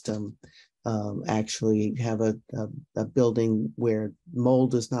heating system, actually have a building where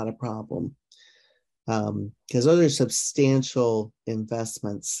mold is not a problem. Because those are substantial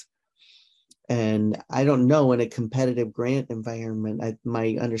investments. And I don't know, in a competitive grant environment,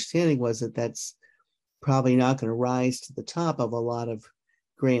 my understanding was that that's probably not going to rise to the top of a lot of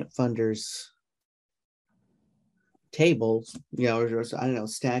grant funders' tables, or I don't know,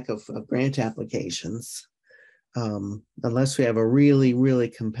 stack of grant applications, unless we have a really, really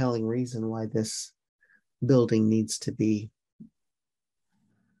compelling reason why this building needs to be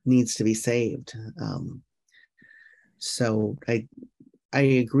saved. So I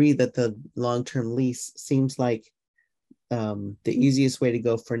agree that the long-term lease seems like the easiest way to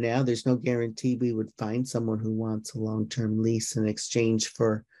go for now. There's no guarantee we would find someone who wants a long-term lease in exchange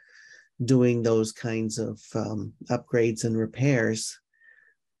for doing those kinds of upgrades and repairs.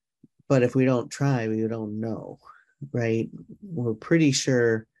 But if we don't try, we don't know, right? We're pretty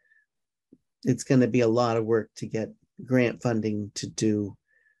sure it's going to be a lot of work to get grant funding to do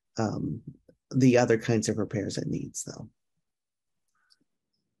the other kinds of repairs it needs, though.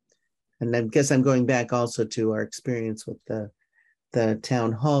 And I guess I'm going back also to our experience with the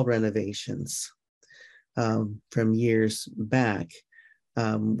town hall renovations from years back.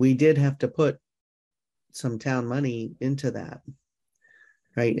 We did have to put some town money into that,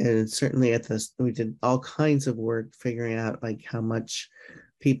 right? And certainly we did all kinds of work figuring out like how much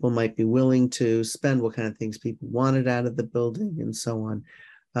people might be willing to spend, what kind of things people wanted out of the building, and so on.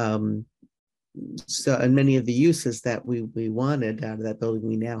 So, and many of the uses that we wanted out of that building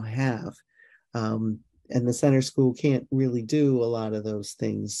we now have. And the center school can't really do a lot of those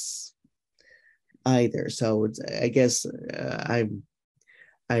things either. So I guess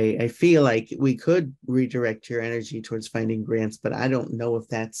I feel like we could redirect your energy towards finding grants, but I don't know if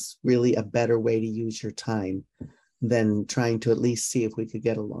that's really a better way to use your time than trying to at least see if we could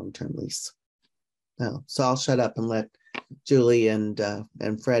get a long-term lease. So I'll shut up and let Julie and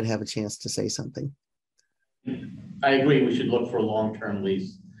Fred have a chance to say something. I agree, we should look for a long-term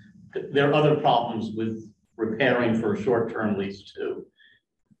lease. There are other problems with repairing for a short-term lease too.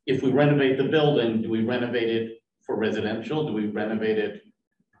 If we renovate the building, do we renovate it for residential? Do we renovate it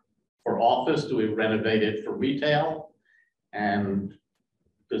for office? Do we renovate it for retail? And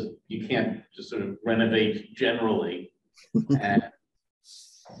because you can't just sort of renovate generally and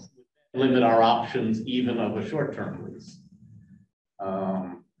limit our options even of a short-term lease.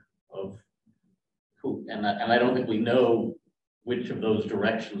 And I don't think we know which of those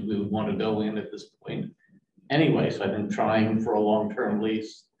directions we would want to go in at this point. Anyway, so I think trying for a long-term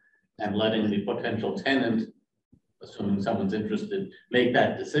lease and letting the potential tenant, assuming someone's interested, make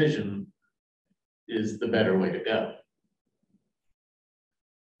that decision is the better way to go.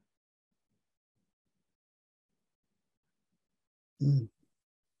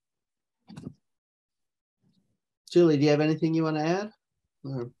 Julie, do you have anything you want to add?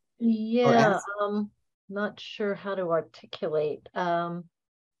 Yeah, not sure how to articulate.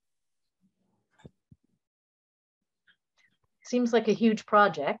 Seems like a huge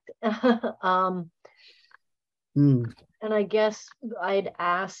project. And I guess I'd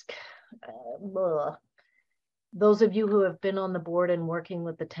ask those of you who have been on the board and working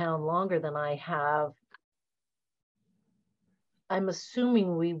with the town longer than I have, I'm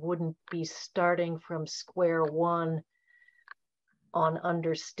assuming we wouldn't be starting from square one on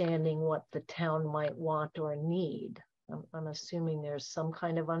understanding what the town might want or need. I'm assuming there's some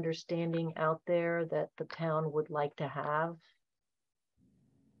kind of understanding out there that the town would like to have.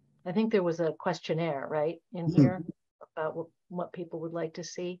 I think there was a questionnaire, right, in here about what people would like to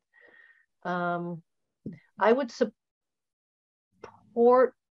see. I would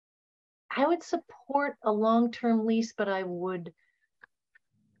support a long-term lease, but I would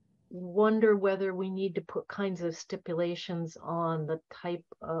wonder whether we need to put kinds of stipulations on the type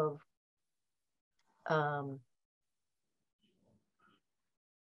of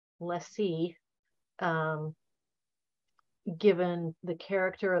lessee, given the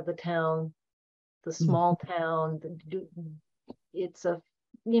character of the town, the small town. It's a,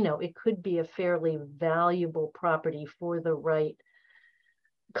 it could be a fairly valuable property for the right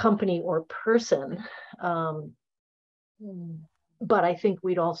company or person. But I think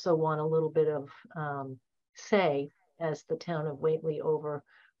we'd also want a little bit of say as the town of Whately over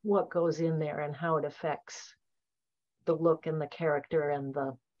what goes in there and how it affects the look and the character and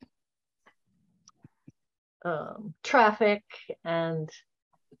the traffic and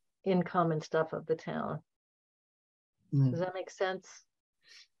income and stuff of the town. Does that make sense?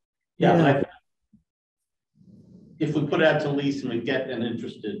 Yeah. If we put it out to lease and we get an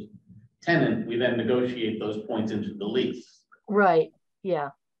interested tenant, we then negotiate those points into the lease. Right. Yeah.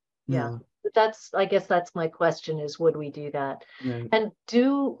 But I guess that's my question, is would we do that? Right. And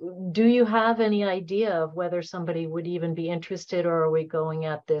do you have any idea of whether somebody would even be interested, or are we going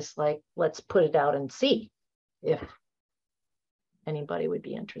at this like, let's put it out and see if anybody would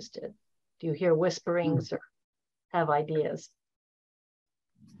be interested? Do you hear whisperings or have ideas?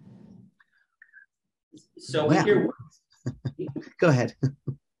 So we hear Go ahead.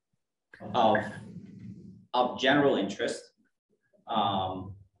 of general interest.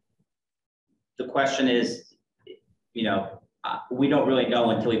 The question is, we don't really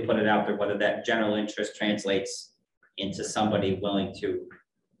know until we put it out there whether that general interest translates into somebody willing to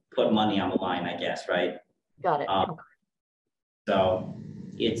put money on the line, I guess, right? Got it. So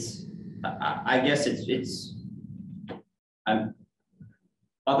it's, I guess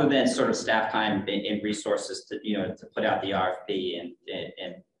other than sort of staff time and resources to, to put out the RFP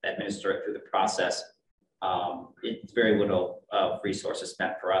and administer it through the process, it's very little resources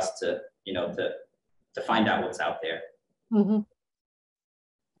spent for us to, to find out what's out there. Mm-hmm.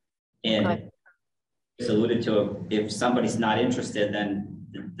 And Okay. as alluded to, if somebody's not interested, then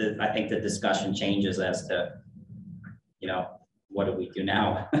I think the discussion changes as to, what do we do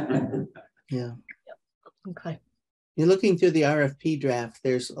now? Yeah. Okay. You're looking through the RFP draft,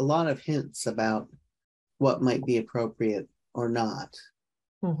 there's a lot of hints about what might be appropriate or not.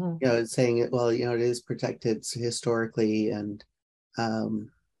 Mm-hmm. It's saying it, well, it is protected historically, and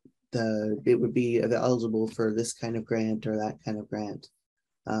it would be eligible for this kind of grant or that kind of grant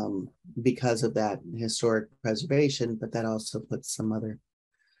because of that historic preservation, but that also puts some other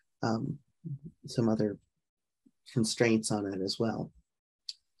constraints on it as well.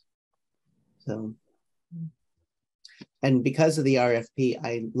 So, and because of the RFP,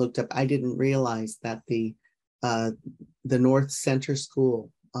 I looked up, I didn't realize that the North Center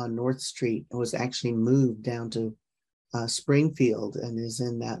School on North Street was actually moved down to Springfield and is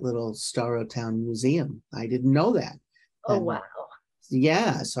in that little Starrowtown Museum. I didn't know that. Oh, And, wow.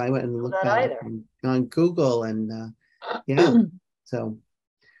 yeah, so I went and looked that that up on Google, and yeah, so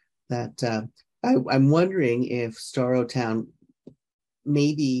that I'm wondering if Starrowtown,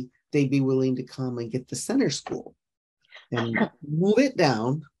 maybe they'd be willing to come and get the center school and move it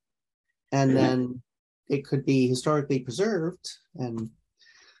down, and then it could be historically preserved.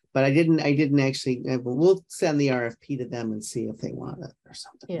 But I didn't actually. We'll send the RFP to them and see if they want it or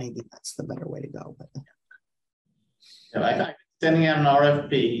something. Yeah. Maybe that's the better way to go. But Yeah, I think sending out an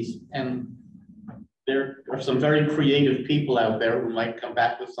RFP, and there are some very creative people out there who might come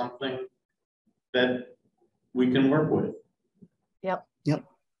back with something that we can work with. Yep. Yep.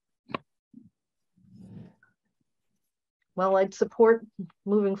 Well, I'd support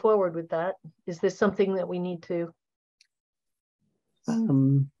moving forward with that. Is this something that we need to?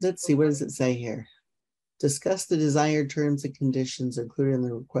 Let's see, what does it say here? Discuss the desired terms and conditions included in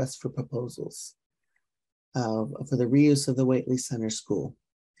the request for proposals for the reuse of the Whately Center School.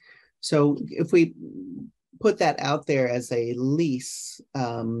 So if we put that out there as a lease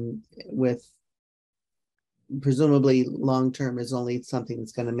with presumably long-term is only something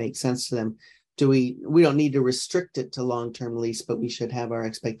that's going to make sense to them, we don't need to restrict it to long-term lease, but we should have our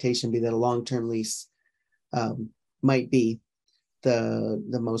expectation be that a long-term lease might be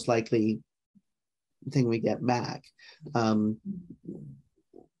the most likely thing we get back.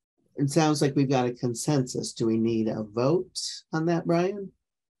 It sounds like we've got a consensus. Do we need a vote on that, Brian?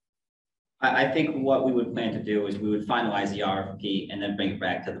 I think what we would plan to do is we would finalize the RFP and then bring it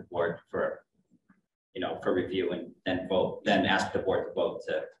back to the board for, for review, and then vote, then ask the board to vote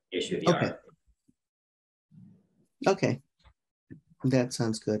to issue the RFP. Okay, that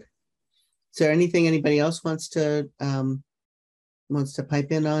sounds good. Is there anything anybody else wants to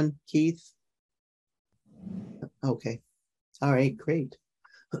pipe in on, Keith? Okay, all right, great.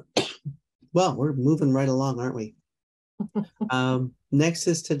 Well, we're moving right along, aren't we? Next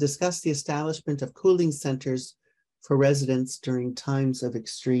is to discuss the establishment of cooling centers for residents during times of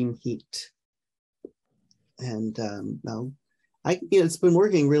extreme heat. And well, it's been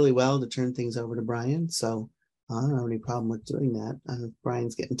working really well to turn things over to Brian, so I don't have any problem with doing that. I don't know if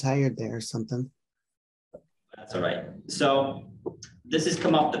Brian's getting tired there or something. That's all right. So this has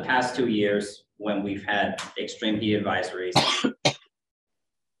come up the past 2 years when we've had extreme heat advisories.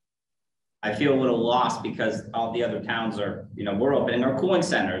 I feel a little lost because all the other towns are, we're opening our cooling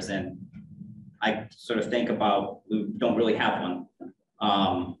centers, and I sort of think about, we don't really have one.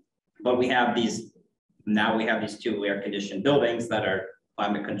 But we have these 2 air conditioned buildings that are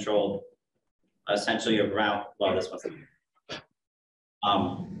climate controlled, essentially around, well, this one's,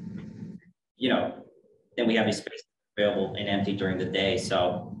 then we have these spaces available and empty during the day.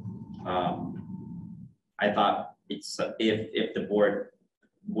 So I thought if the board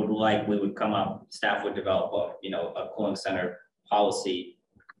would like, we would come up, staff would develop a cooling center policy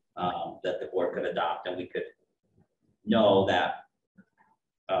that the board could adopt, and we could know that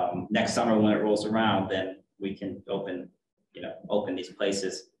next summer when it rolls around, then we can open these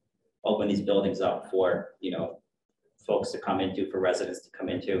places, open these buildings up for, folks to come into, for residents to come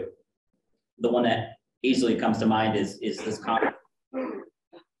into. The one that easily comes to mind is this conference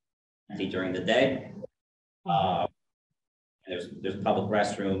during the day. There's public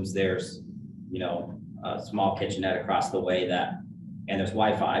restrooms, there's, a small kitchenette across the way and there's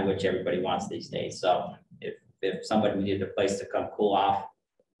Wi-Fi, which everybody wants these days. So if if somebody needed a place to come cool off,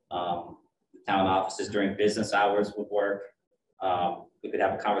 town offices during business hours would work. We could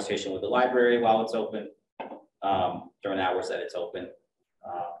have a conversation with the library while it's open, during hours that it's open.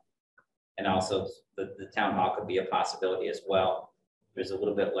 And also the town hall could be a possibility as well. There's a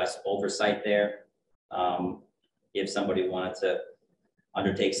little bit less oversight there. If somebody wanted to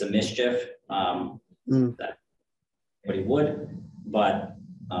undertake some mischief, that everybody would, but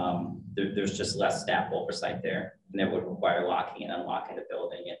there's just less staff oversight there, and it would require locking and unlocking the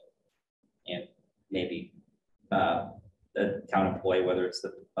building, and maybe the town employee, whether it's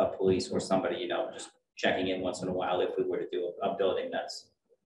the police or somebody, you know, just checking in once in a while if we were to do a building that's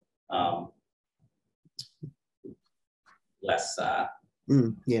less.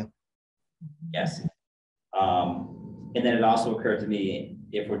 Yeah. Yes. And then it also occurred to me,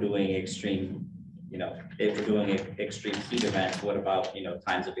 if we're doing extreme, you know, if we're doing extreme heat events, what about, you know,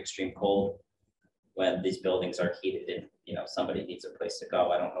 times of extreme cold when these buildings are heated and, you know, somebody needs a place to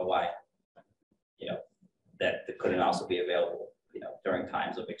go. I don't know why, you know, that couldn't also be available, you know, during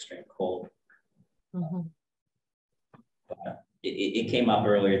times of extreme cold. But it came up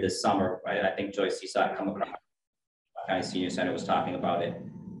earlier this summer. I think Joyce, you saw it come across. County Senior Center was talking about it,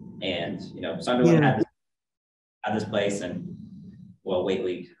 and you know, Sunderland had this place, and well,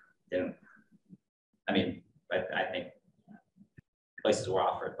 Whately didn't. I mean, I think places were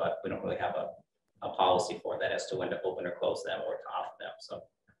offered, but we don't really have a policy for that as to when to open or close them or to offer them. So,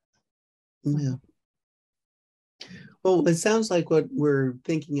 yeah. Well, it sounds like what we're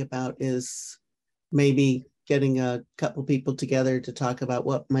thinking about is maybe getting a couple people together to talk about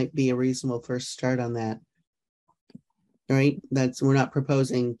what might be a reasonable first start on that. Right? We're not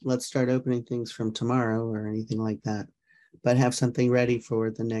proposing, let's start opening things from tomorrow or anything like that, but have something ready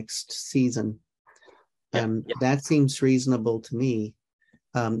for the next season. That seems reasonable to me.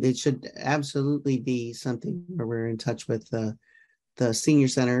 It should absolutely be something where we're in touch with the senior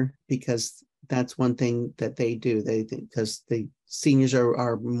center, because that's one thing that they do. Because the seniors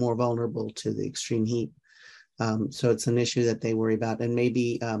are more vulnerable to the extreme heat. So it's an issue that they worry about. And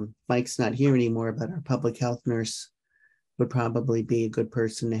maybe Mike's not here anymore, but our public health nurse would probably be a good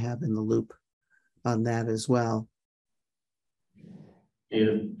person to have in the loop on that as well.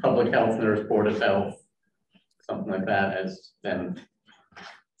 Either public health nurse, board of health, something like that, as then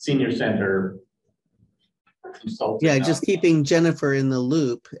senior center consultant. Yeah, just keeping Jennifer in the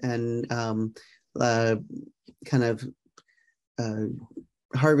loop and kind of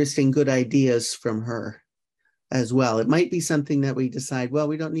harvesting good ideas from her as well. It might be something that we decide, well,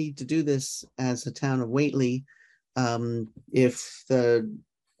 we don't need to do this as a town of Whately. If the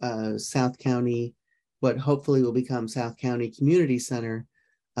South County, what hopefully will become South County Community Center,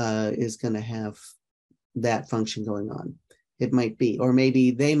 is going to have that function going on. It might be, or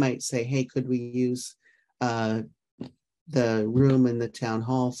maybe they might say, hey, could we use the room in the town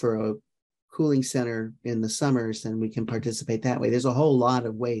hall for a cooling center in the summers, and we can participate that way. There's a whole lot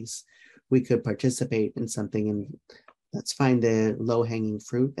of ways we could participate in something, and let's find the low-hanging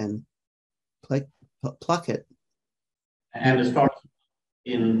fruit and pluck it. And as far as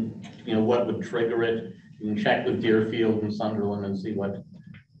in, you know, what would trigger it, you can check with Deerfield and Sunderland and see what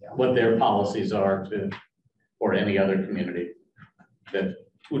their policies are or any other community that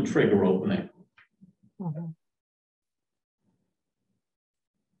would trigger opening.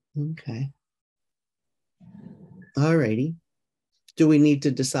 Okay. All righty. Do we need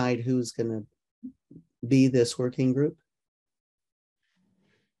to decide who's going to be this working group?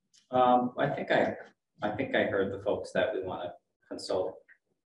 I think I heard the folks that we want to consult.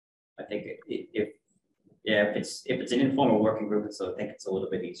 I think if it's an informal working group, so I think it's a little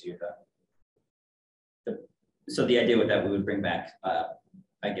bit easier so the idea with that, we would bring back,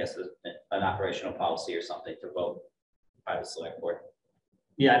 I guess, an operational policy or something to vote by the select board.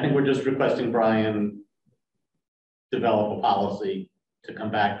 Yeah, I think we're just requesting Brian develop a policy to come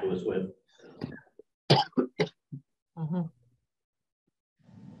back to us with.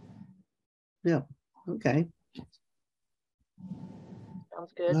 Yeah. Okay.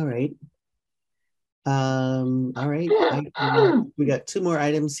 Sounds good. All right. All right. We got two more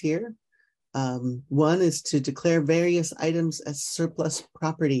items here. One is to declare various items as surplus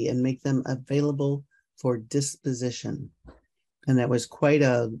property and make them available for disposition. And that was quite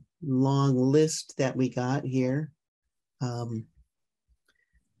a long list that we got here. A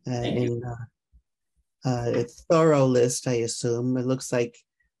thorough list, I assume. It looks like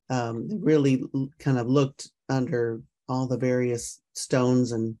really kind of looked under all the various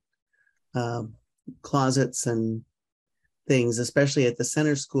stones and closets and things, especially at the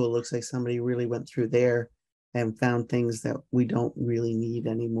center school. It looks like somebody really went through there and found things that we don't really need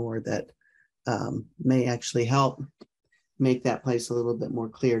anymore that may actually help make that place a little bit more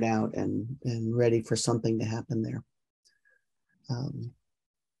cleared out and ready for something to happen there.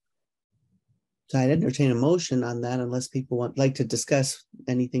 So I'd entertain a motion on that unless people like to discuss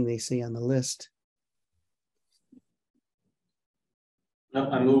anything they see on the list. No,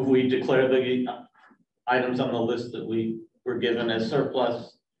 I move we declare the items on the list that we were given as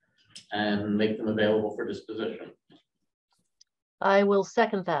surplus and make them available for disposition. I will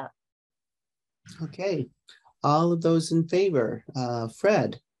second that. Okay, all of those in favor,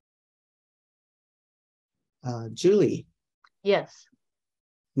 Fred, Julie, Yes.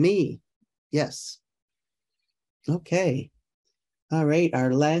 me, yes. Okay, all right,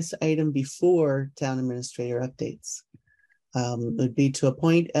 our last item before town administrator updates would be to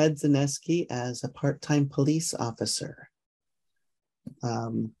appoint Ed Zaneski as a part-time police officer.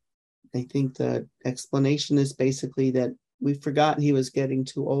 I think the explanation is basically that we forgot he was getting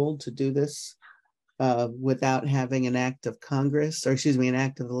too old to do this without having an act of Congress, or excuse me, an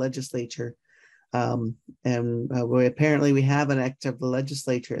act of the legislature. Apparently we have an act of the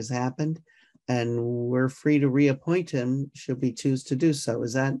legislature has happened, and we're free to reappoint him should we choose to do so.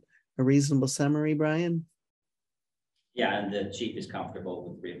 Is that a reasonable summary, Brian? Yeah, and the chief is comfortable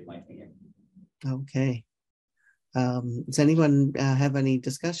with reappointing him. Okay. Does anyone have any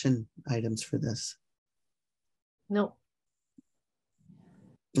discussion items for this? No.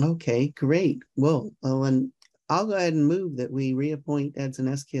 Okay, great. Well, and I'll go ahead and move that we reappoint Ed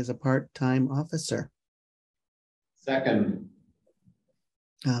Zaneski as a part-time officer. Second.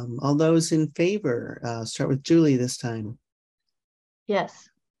 All those in favor, start with Julie this time. Yes.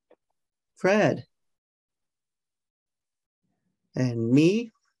 Fred. And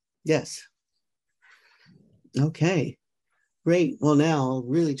me? Yes. Okay, great. Well, now I'll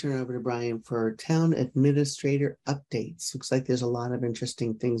really turn it over to Brian for town administrator updates. Looks like there's a lot of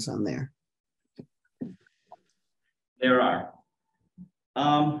interesting things on there. There are.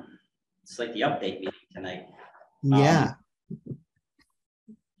 It's like the update meeting tonight. Yeah.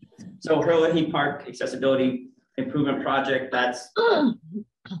 So Whately Park Accessibility Improvement Project, that's parking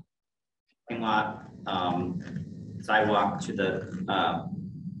lot, sidewalk to the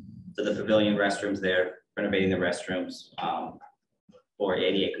pavilion restrooms there, renovating the restrooms for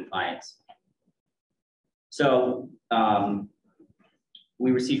ADA compliance. So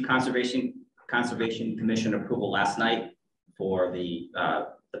we received Conservation Commission approval last night for the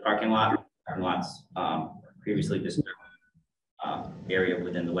parking lots previously disturbed area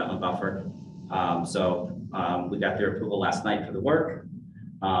within the wetland buffer. So we got their approval last night for the work.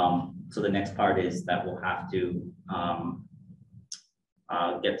 So the next part is that we'll have to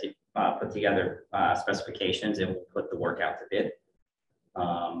put together specifications, and we'll put the work out to bid.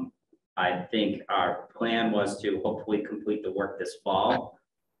 I think our plan was to hopefully complete the work this fall.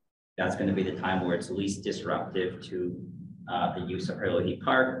 That's going to be the time where it's least disruptive to the use of Whately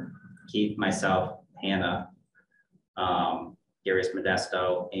Park. Keith, myself, Hannah, Darius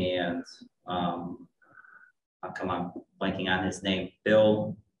Modesto, and come on, blanking on his name,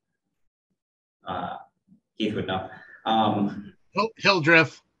 Bill. Keith would know.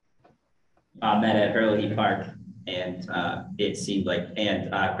 Hildreth. Met at Whately Park, and it seemed like,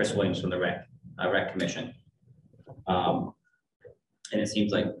 and Chris Williams from the Rec Commission. And it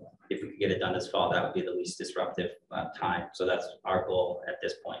seems like if we could get it done this fall, that would be the least disruptive time. So that's our goal at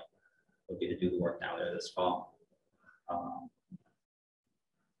this point, would be to do the work down there this fall.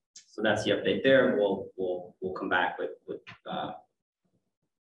 So that's the update there. We'll come back with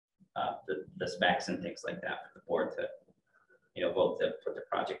the specs and things like that for the board to vote to put the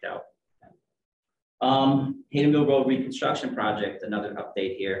project out. Haydenville Road reconstruction project, another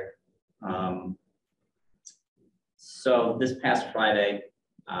update here. So this past Friday,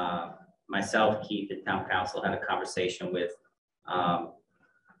 myself, Keith, and town council had a conversation with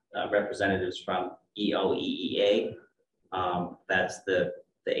representatives from EOEEA. That's the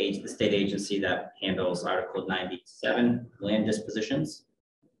state agency that handles Article 97 land dispositions.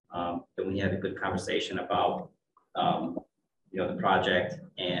 And we had a good conversation about the project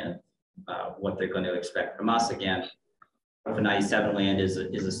and what they're going to expect from us. Again, Article 97 land is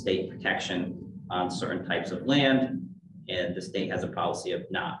a state protection on certain types of land, and the state has a policy of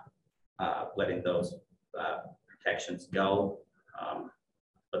not letting those protections go,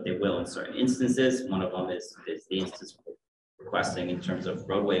 but they will in certain instances. One of them is the instance requesting in terms of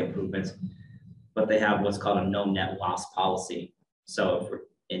roadway improvements, but they have what's called a no net loss policy. So if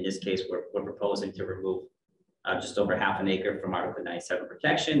in this case, we're proposing to remove just over half an acre from Article 97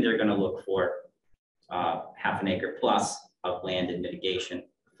 protection. They're going to look for half an acre plus of land and mitigation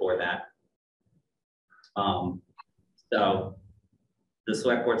for that. So the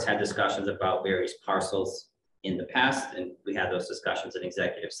select board's had discussions about various parcels in the past, and we had those discussions in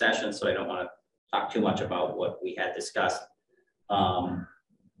executive session, so I don't want to talk too much about what we had discussed.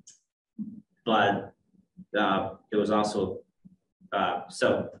 But there was also,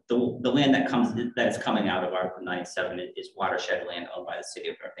 so the land that is coming out of Article 97 is watershed land owned by the city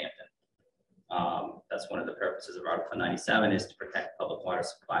of Northampton. That's one of the purposes of Article 97 is to protect public water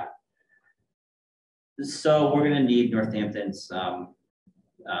supply. So we're going to need Northampton's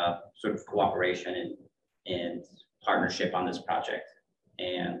sort of cooperation and partnership on this project.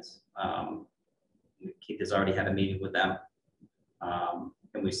 And Keith has already had a meeting with them.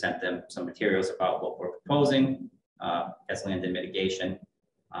 And we sent them some materials about what we're proposing as land and mitigation.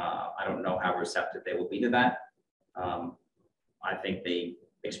 I don't know how receptive they will be to that. I think they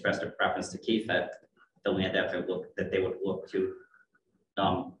expressed a preference to Keith that the land that they would look to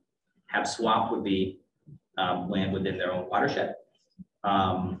have swap would be land within their own watershed.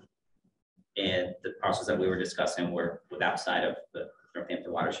 And the parcels that we were discussing were outside of the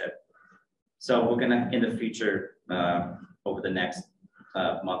Northampton watershed. So we're gonna, in the future, over the next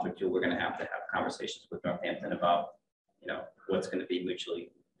month or two, we're gonna have conversations with Northampton about, you know, what's gonna be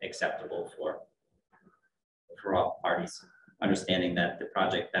mutually acceptable for all parties, understanding that the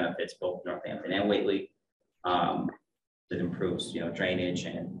project benefits both Northampton and Whately. It improves, you know, drainage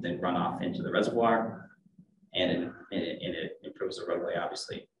and then runoff into the reservoir, and it improves the roadway,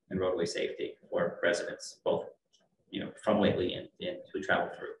 obviously, and roadway safety for residents, both, you know, from Whately and who travel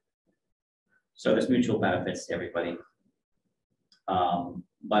through. So there's mutual benefits to everybody.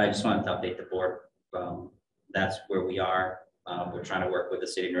 But I just wanted to update the board. That's where we are. We're trying to work with the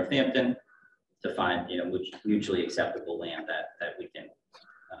city of Northampton to find, you know, mutually acceptable land that we can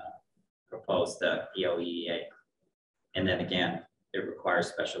propose the EOEEA. And then again, it requires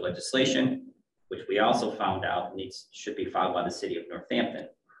special legislation, which we also found out should be filed by the city of Northampton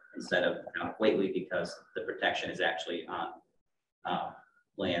instead of Whately, because the protection is actually on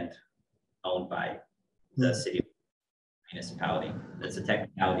land owned by the city municipality. It's a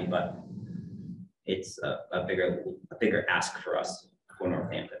technicality, but it's a bigger ask for us for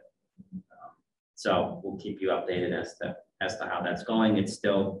Northampton. So we'll keep you updated as to how that's going. It's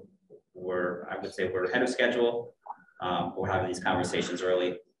still, I would say we're ahead of schedule. We're having these conversations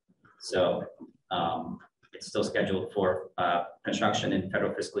early. So it's still scheduled for construction in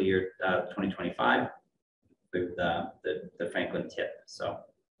federal fiscal year 2025 with the Franklin tip. So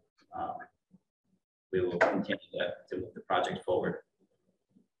we will continue to move the project forward.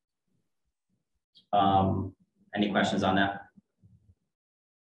 Any questions on that?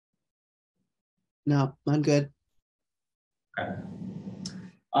 No, I'm good. Okay.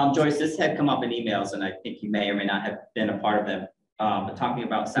 Joyce, this had come up in emails, and I think you may or may not have been a part of them. But talking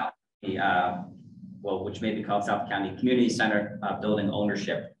about South County, well, which may be called South County Community Center building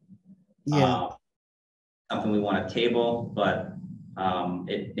ownership. Yeah. Something we want to table, but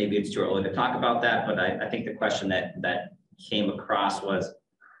maybe it's too early to talk about that. But I think the question that came across was,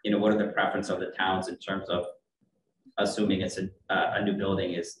 you know, what are the preference of the towns in terms of assuming it's a new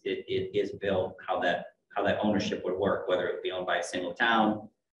building is built, how that ownership would work, whether it be owned by a single town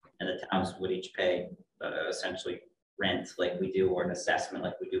and the towns would each pay essentially rent like we do, or an assessment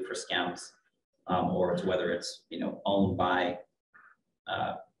like we do for SCEMS, or it's whether it's, you know, owned by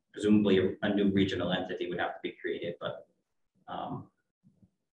presumably a new regional entity would have to be created, but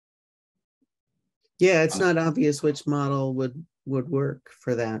yeah, it's not obvious which model would work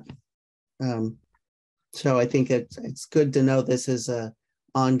for that. So I think it's good to know this is a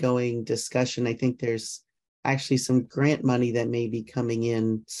ongoing discussion. I think there's actually some grant money that may be coming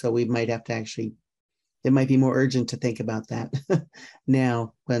in, so we might have to it might be more urgent to think about that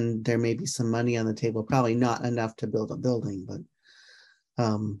now when there may be some money on the table, probably not enough to build a building, but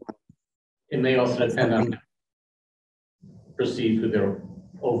it may also depend on proceed with their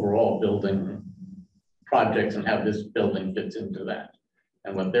overall building projects and how this building fits into that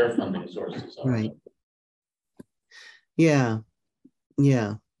and what their funding sources are. Right. Yeah.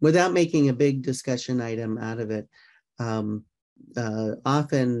 Without making a big discussion item out of it,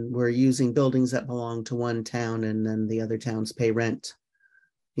 often we're using buildings that belong to one town, and then the other towns pay rent,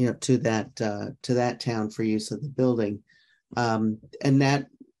 you know, to that town for use of the building, and that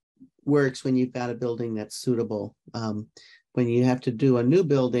works when you've got a building that's suitable. When you have to do a new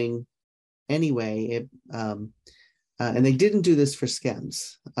building anyway, and they didn't do this for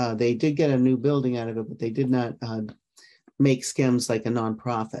SCEMS. They did get a new building out of it, but they did not make SCEMS like a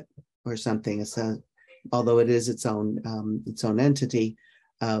nonprofit or something. Although it is its own entity,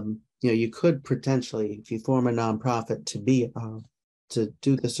 you know, you could potentially, if you form a nonprofit, to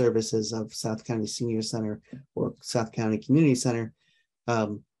do the services of South County Senior Center or South County Community Center,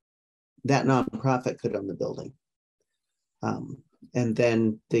 that nonprofit could own the building. And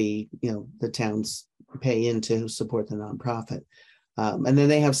then the towns pay in to support the nonprofit. And then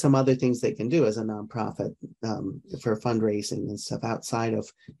they have some other things they can do as a nonprofit for fundraising and stuff outside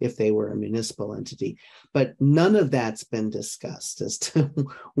of if they were a municipal entity. But none of that's been discussed as to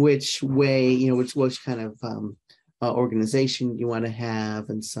which way, which kind of organization you want to have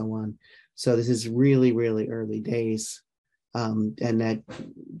and so on. So this is really, really early days. And that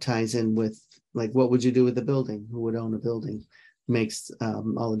ties in with, like, what would you do with the building? Who would own a building? Makes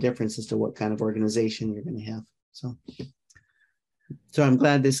all the difference as to what kind of organization you're going to have. So I'm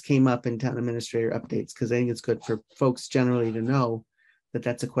glad this came up in town administrator updates, because I think it's good for folks generally to know that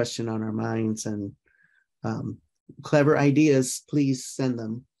that's a question on our minds, and clever ideas, please send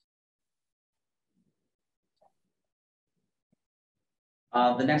them.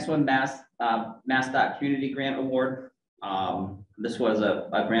 The next one, MassDOT Community Grant Award. This was a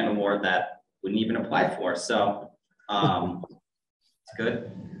grant award that we didn't even apply for, so it's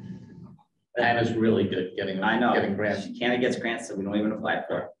good. Anna's really good getting grants. Canada gets grants that we don't even apply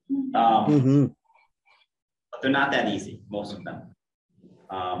for. But they're not that easy, most of them.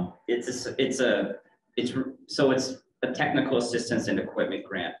 It's a technical assistance and equipment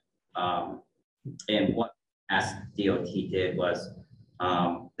grant. And what MassDOT did was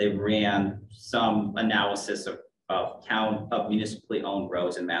they ran some analysis of municipally owned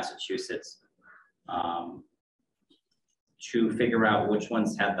roads in Massachusetts to figure out which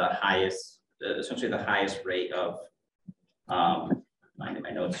ones had the highest, essentially the highest rate of,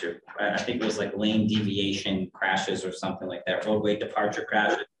 my notes here, I think it was like lane deviation crashes or something like that, roadway departure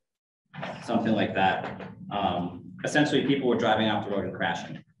crashes, something like that. Essentially, people were driving off the road and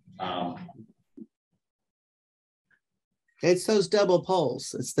crashing. It's those double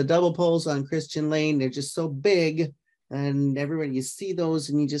poles. It's the double poles on Christian Lane. They're just so big, and everybody, you see those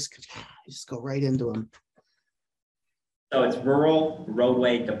and you just go right into them. So it's rural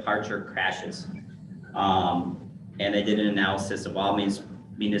roadway departure crashes. And they did an analysis of all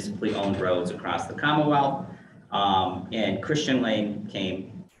municipally owned roads across the Commonwealth. And Christian Lane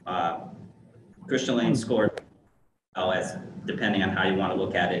Christian Lane scored, as depending on how you want to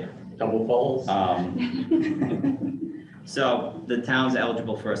look at it, double poles. So the town's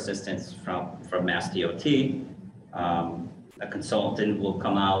eligible for assistance from MassDOT. A consultant will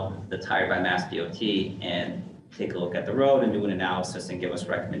come out that's hired by MassDOT and take a look at the road and do an analysis and give us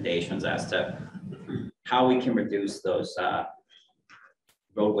recommendations as to how we can reduce those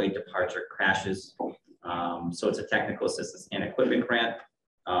roadway departure crashes. So it's a technical assistance and equipment grant.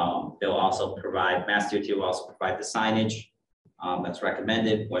 They'll also provide, MassDOT will also provide the signage that's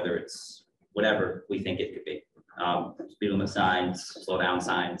recommended, whether it's whatever we think it could be. Speed limit signs, slow down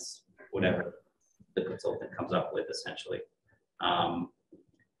signs, whatever the consultant comes up with, essentially.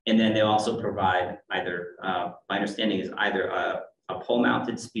 And then they'll also provide either, my understanding is either a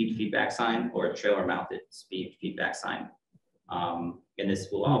pole-mounted speed feedback sign or a trailer-mounted speed feedback sign. And this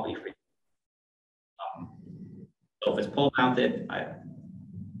will all be free. So if it's pole-mounted,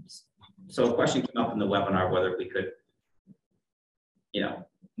 so a question came up in the webinar whether we could,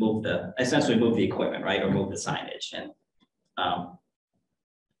 essentially move the equipment, right, or move the signage. And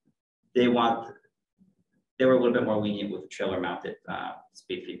they were a little bit more lenient with the trailer-mounted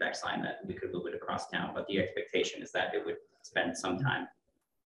speed feedback sign, that we could move it across town, but the expectation is that it would spend some time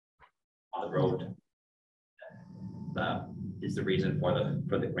on the road. Is the reason for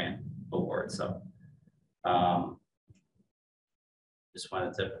the grant award. So just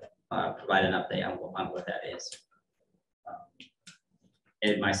wanted to provide an update on what that is.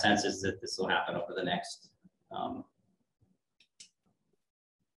 And my sense is that this will happen over the next, I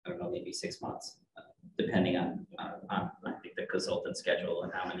don't know, maybe 6 months, depending on I think the consultant schedule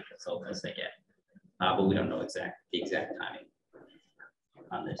and how many consultants they get. But we don't know the exact timing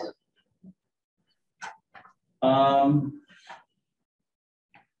on this.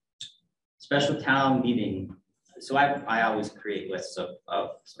 Special town meeting. So I always create lists of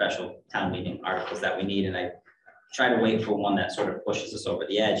special town meeting articles that we need, and I try to wait for one that sort of pushes us over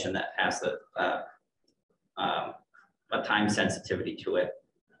the edge and that has a time sensitivity to it.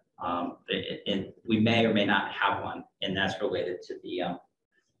 And we may or may not have one, and that's related to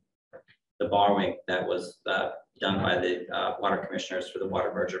the borrowing that was done by the water commissioners for the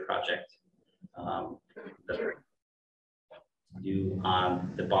water merger project.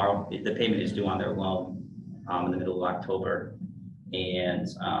 The payment is due on their loan in the middle of October, and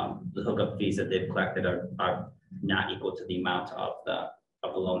the hookup fees that they've collected are not equal to the amount of the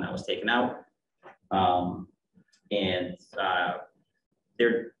loan that was taken out, and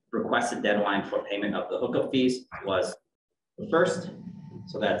their requested deadline for payment of the hookup fees was the 1st,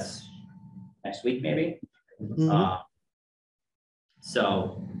 So that's next week, maybe. Mhm.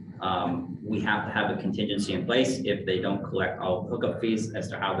 So we have to have a contingency in place if they don't collect all hookup fees as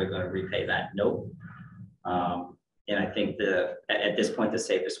to how they're going to repay that note. And I think at this point, the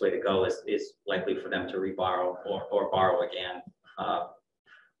safest way to go is likely for them to reborrow or borrow again,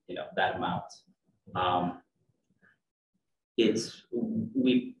 that amount.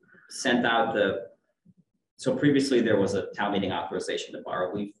 We sent out so previously there was a town meeting authorization to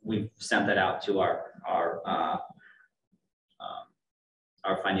borrow. We've sent that out to our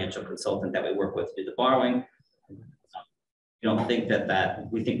financial consultant that we work with to do the borrowing. We don't think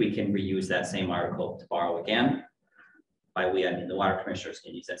we think we can reuse that same article to borrow again. By we, I mean the water commissioners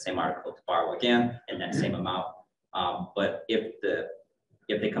can use that same article to borrow again in that same amount. But if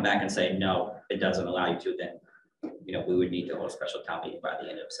they come back and say, no, it doesn't allow you to, then, we would need to hold a special town meeting by the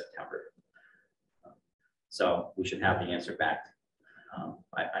end of September. So we should have the answer back,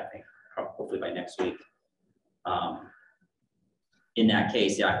 I think, hopefully by next week. In that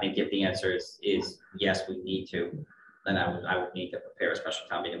case, yeah, I think if the answer is yes, we need to, then I would need to prepare a special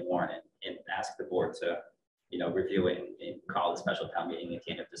town meeting warrant and ask the board to, review it and call the special town meeting at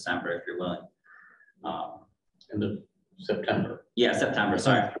the end of December if you're willing. End of September. Yeah, September,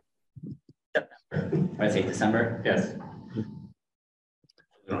 sorry. September. Did I say December? Yes. We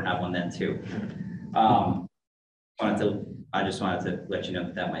don't have one then too. I just wanted to let you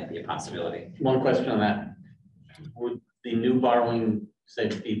know that might be a possibility. One question on that. Would the new borrowing say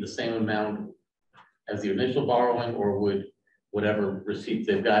to be the same amount as the initial borrowing, or would whatever receipts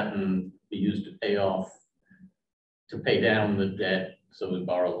they've gotten be used to pay down the debt so we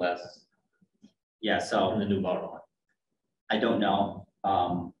borrow less Yeah, so in the new borrowing? I don't know.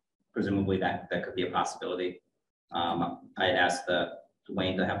 Presumably that could be a possibility. I had asked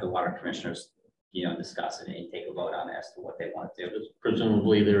Wayne to have the water commissioners, discuss it and take a vote on it as to what they want to do.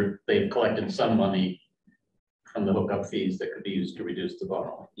 Presumably they've collected some money from the hookup fees that could be used to reduce the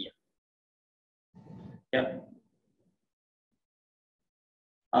borrowing. Yeah. Yep.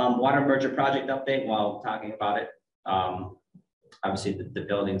 Water merger project update while talking about it. Obviously the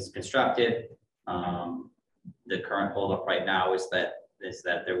building's constructed. The current holdup right now is that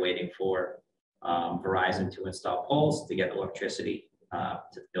they're waiting for Verizon to install poles to get electricity to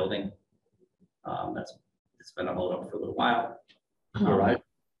the building. It's been a holdup for a little while. All right.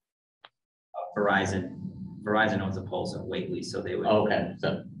 Verizon owns the poles in Whately, so they would Okay.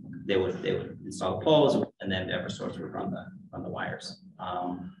 So they would install the poles and then Eversource would run the wires.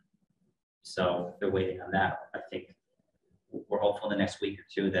 So they're waiting on that. I think we're hopeful in the next week or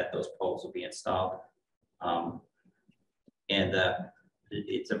two that those poles will be installed. And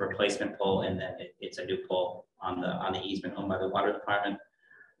it's a replacement pole, and then it's a new pole on the easement owned by the water department.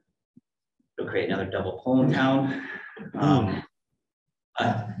 It'll create another double pole in town,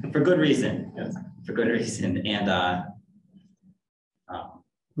 for good reason. Yes. For good reason, and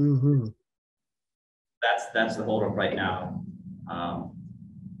that's the holdup right now.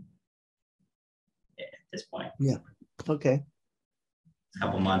 At this point. Yeah. Okay. A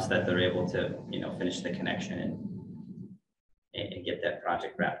couple months that they're able to, finish the connection and get that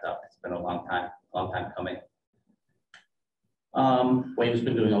project wrapped up. It's been a long time coming. Wayne's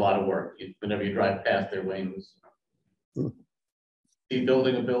been doing a lot of work. Whenever you drive past there, Wayne's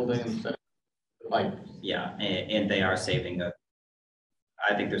building a building. Like, yeah, and they are saving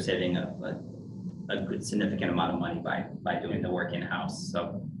I think they're saving a good significant amount of money by doing the work in-house.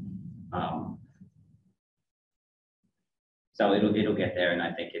 So so it'll get there, and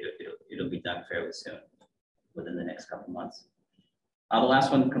I think it'll be done fairly soon, within the next couple months. The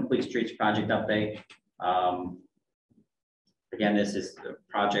last one, Complete Streets project update. Again, this is a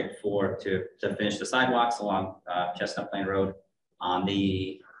project to finish the sidewalks along Chestnut Plain Road on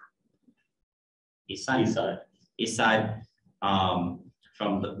the east side,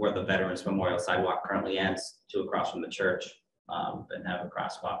 from where the Veterans Memorial sidewalk currently ends to across from the church, and have a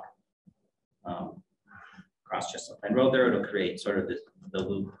crosswalk across Chestnut Plain Road there. It'll create sort of the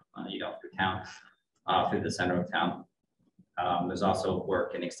loop, through town, through the center of town. There's also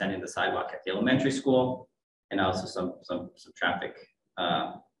work in extending the sidewalk at the elementary school, and also some traffic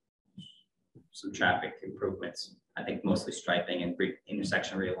improvements. I think mostly striping and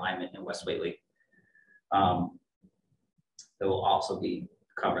intersection realignment in West Whately. That will also be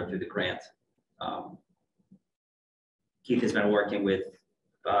covered through the grant. Keith has been working with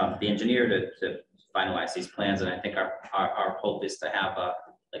the engineer to finalize these plans, and I think our hope is to have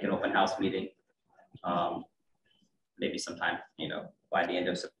like an open house meeting, maybe sometime by the end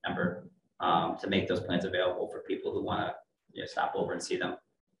of September, to make those plans available for people who want to stop over and see them.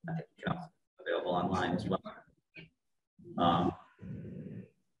 I think you can also available online as well.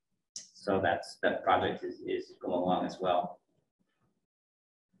 So that project is going along as well.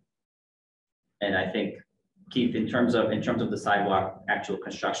 And I think, Keith, in terms of the sidewalk actual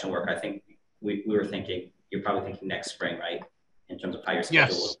construction work, I think we were thinking, you're probably thinking next spring, right? In terms of how your schedule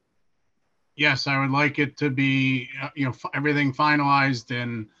Yes. will. Yes, I would like it to be, everything finalized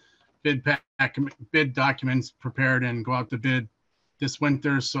and bid documents prepared and go out to bid this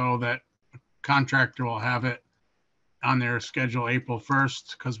winter so that contractor will have it on their schedule April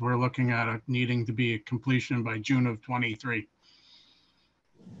 1st, because we're looking at it needing to be a completion by June of 23.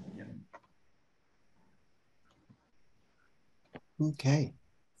 Okay.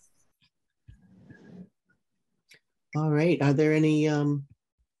 All right. Are there any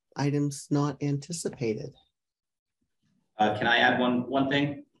items not anticipated? Can I add one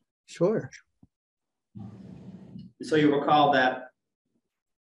thing? Sure. So you recall that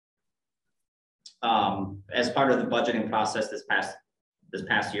as part of the budgeting process this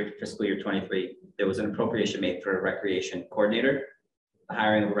past year, fiscal year 23, there was an appropriation made for a recreation coordinator, the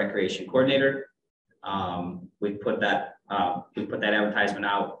hiring of a recreation coordinator. We put that advertisement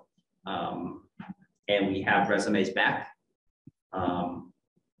out, and we have resumes back.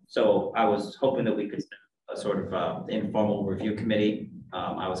 So I was hoping that we could set a sort of informal review committee.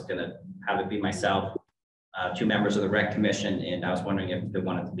 I was going to have it be myself, 2 members of the rec commission, and I was wondering if there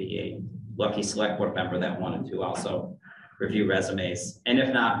wanted to be a lucky select board member that wanted to also review resumes. And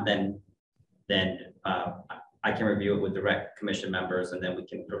if not, then I can review it with the rec commission members, and then we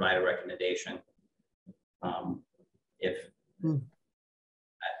can provide a recommendation.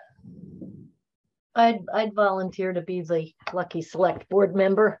 I'd volunteer to be the lucky select board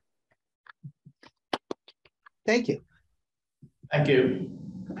member. Thank you. Thank you.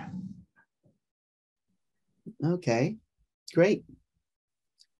 Okay, great.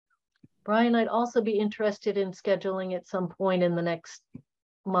 Brian, I'd also be interested in scheduling at some point in the next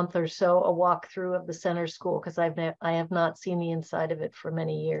month or so a walkthrough of the center school, because I have not seen the inside of it for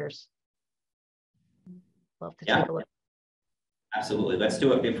many years. Love to take a look. Absolutely. Let's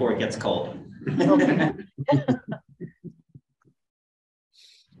do it before it gets cold. Okay.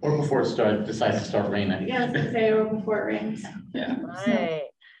 Or before it decides to start raining. Yeah, I was gonna say, or before it rains. Yeah. Right.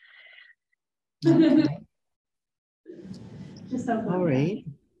 Just so. All right.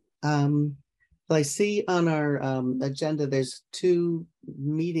 Well, I see on our agenda, there's 2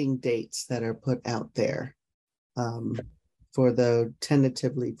 meeting dates that are put out there for the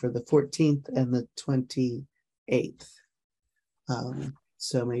tentatively for the 14th and the 28th.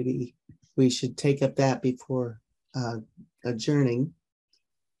 So maybe we should take up that before adjourning.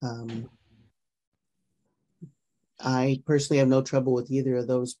 I personally have no trouble with either of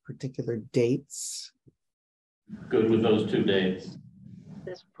those particular dates. Good with those 2 dates. At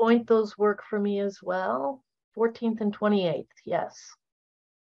this point, those work for me as well. 14th and 28th, yes.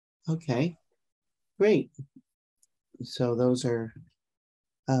 Okay, great. So those are,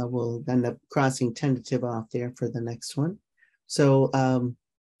 we'll end up crossing tentative off there for the next one. So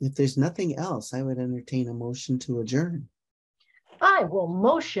if there's nothing else, I would entertain a motion to adjourn. I will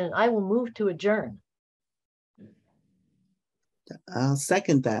move to adjourn. I'll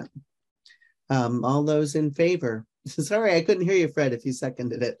second that. All those in favor. Sorry, I couldn't hear you, Fred, if you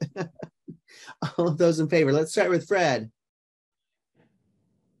seconded it. All of those in favor. Let's start with Fred.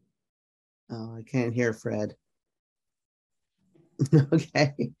 Oh, I can't hear Fred.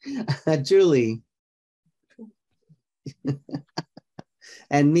 Okay. Julie.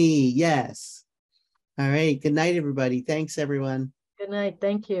 And me, yes. All right. Good night, everybody. Thanks, everyone. Good night.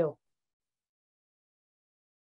 Thank you.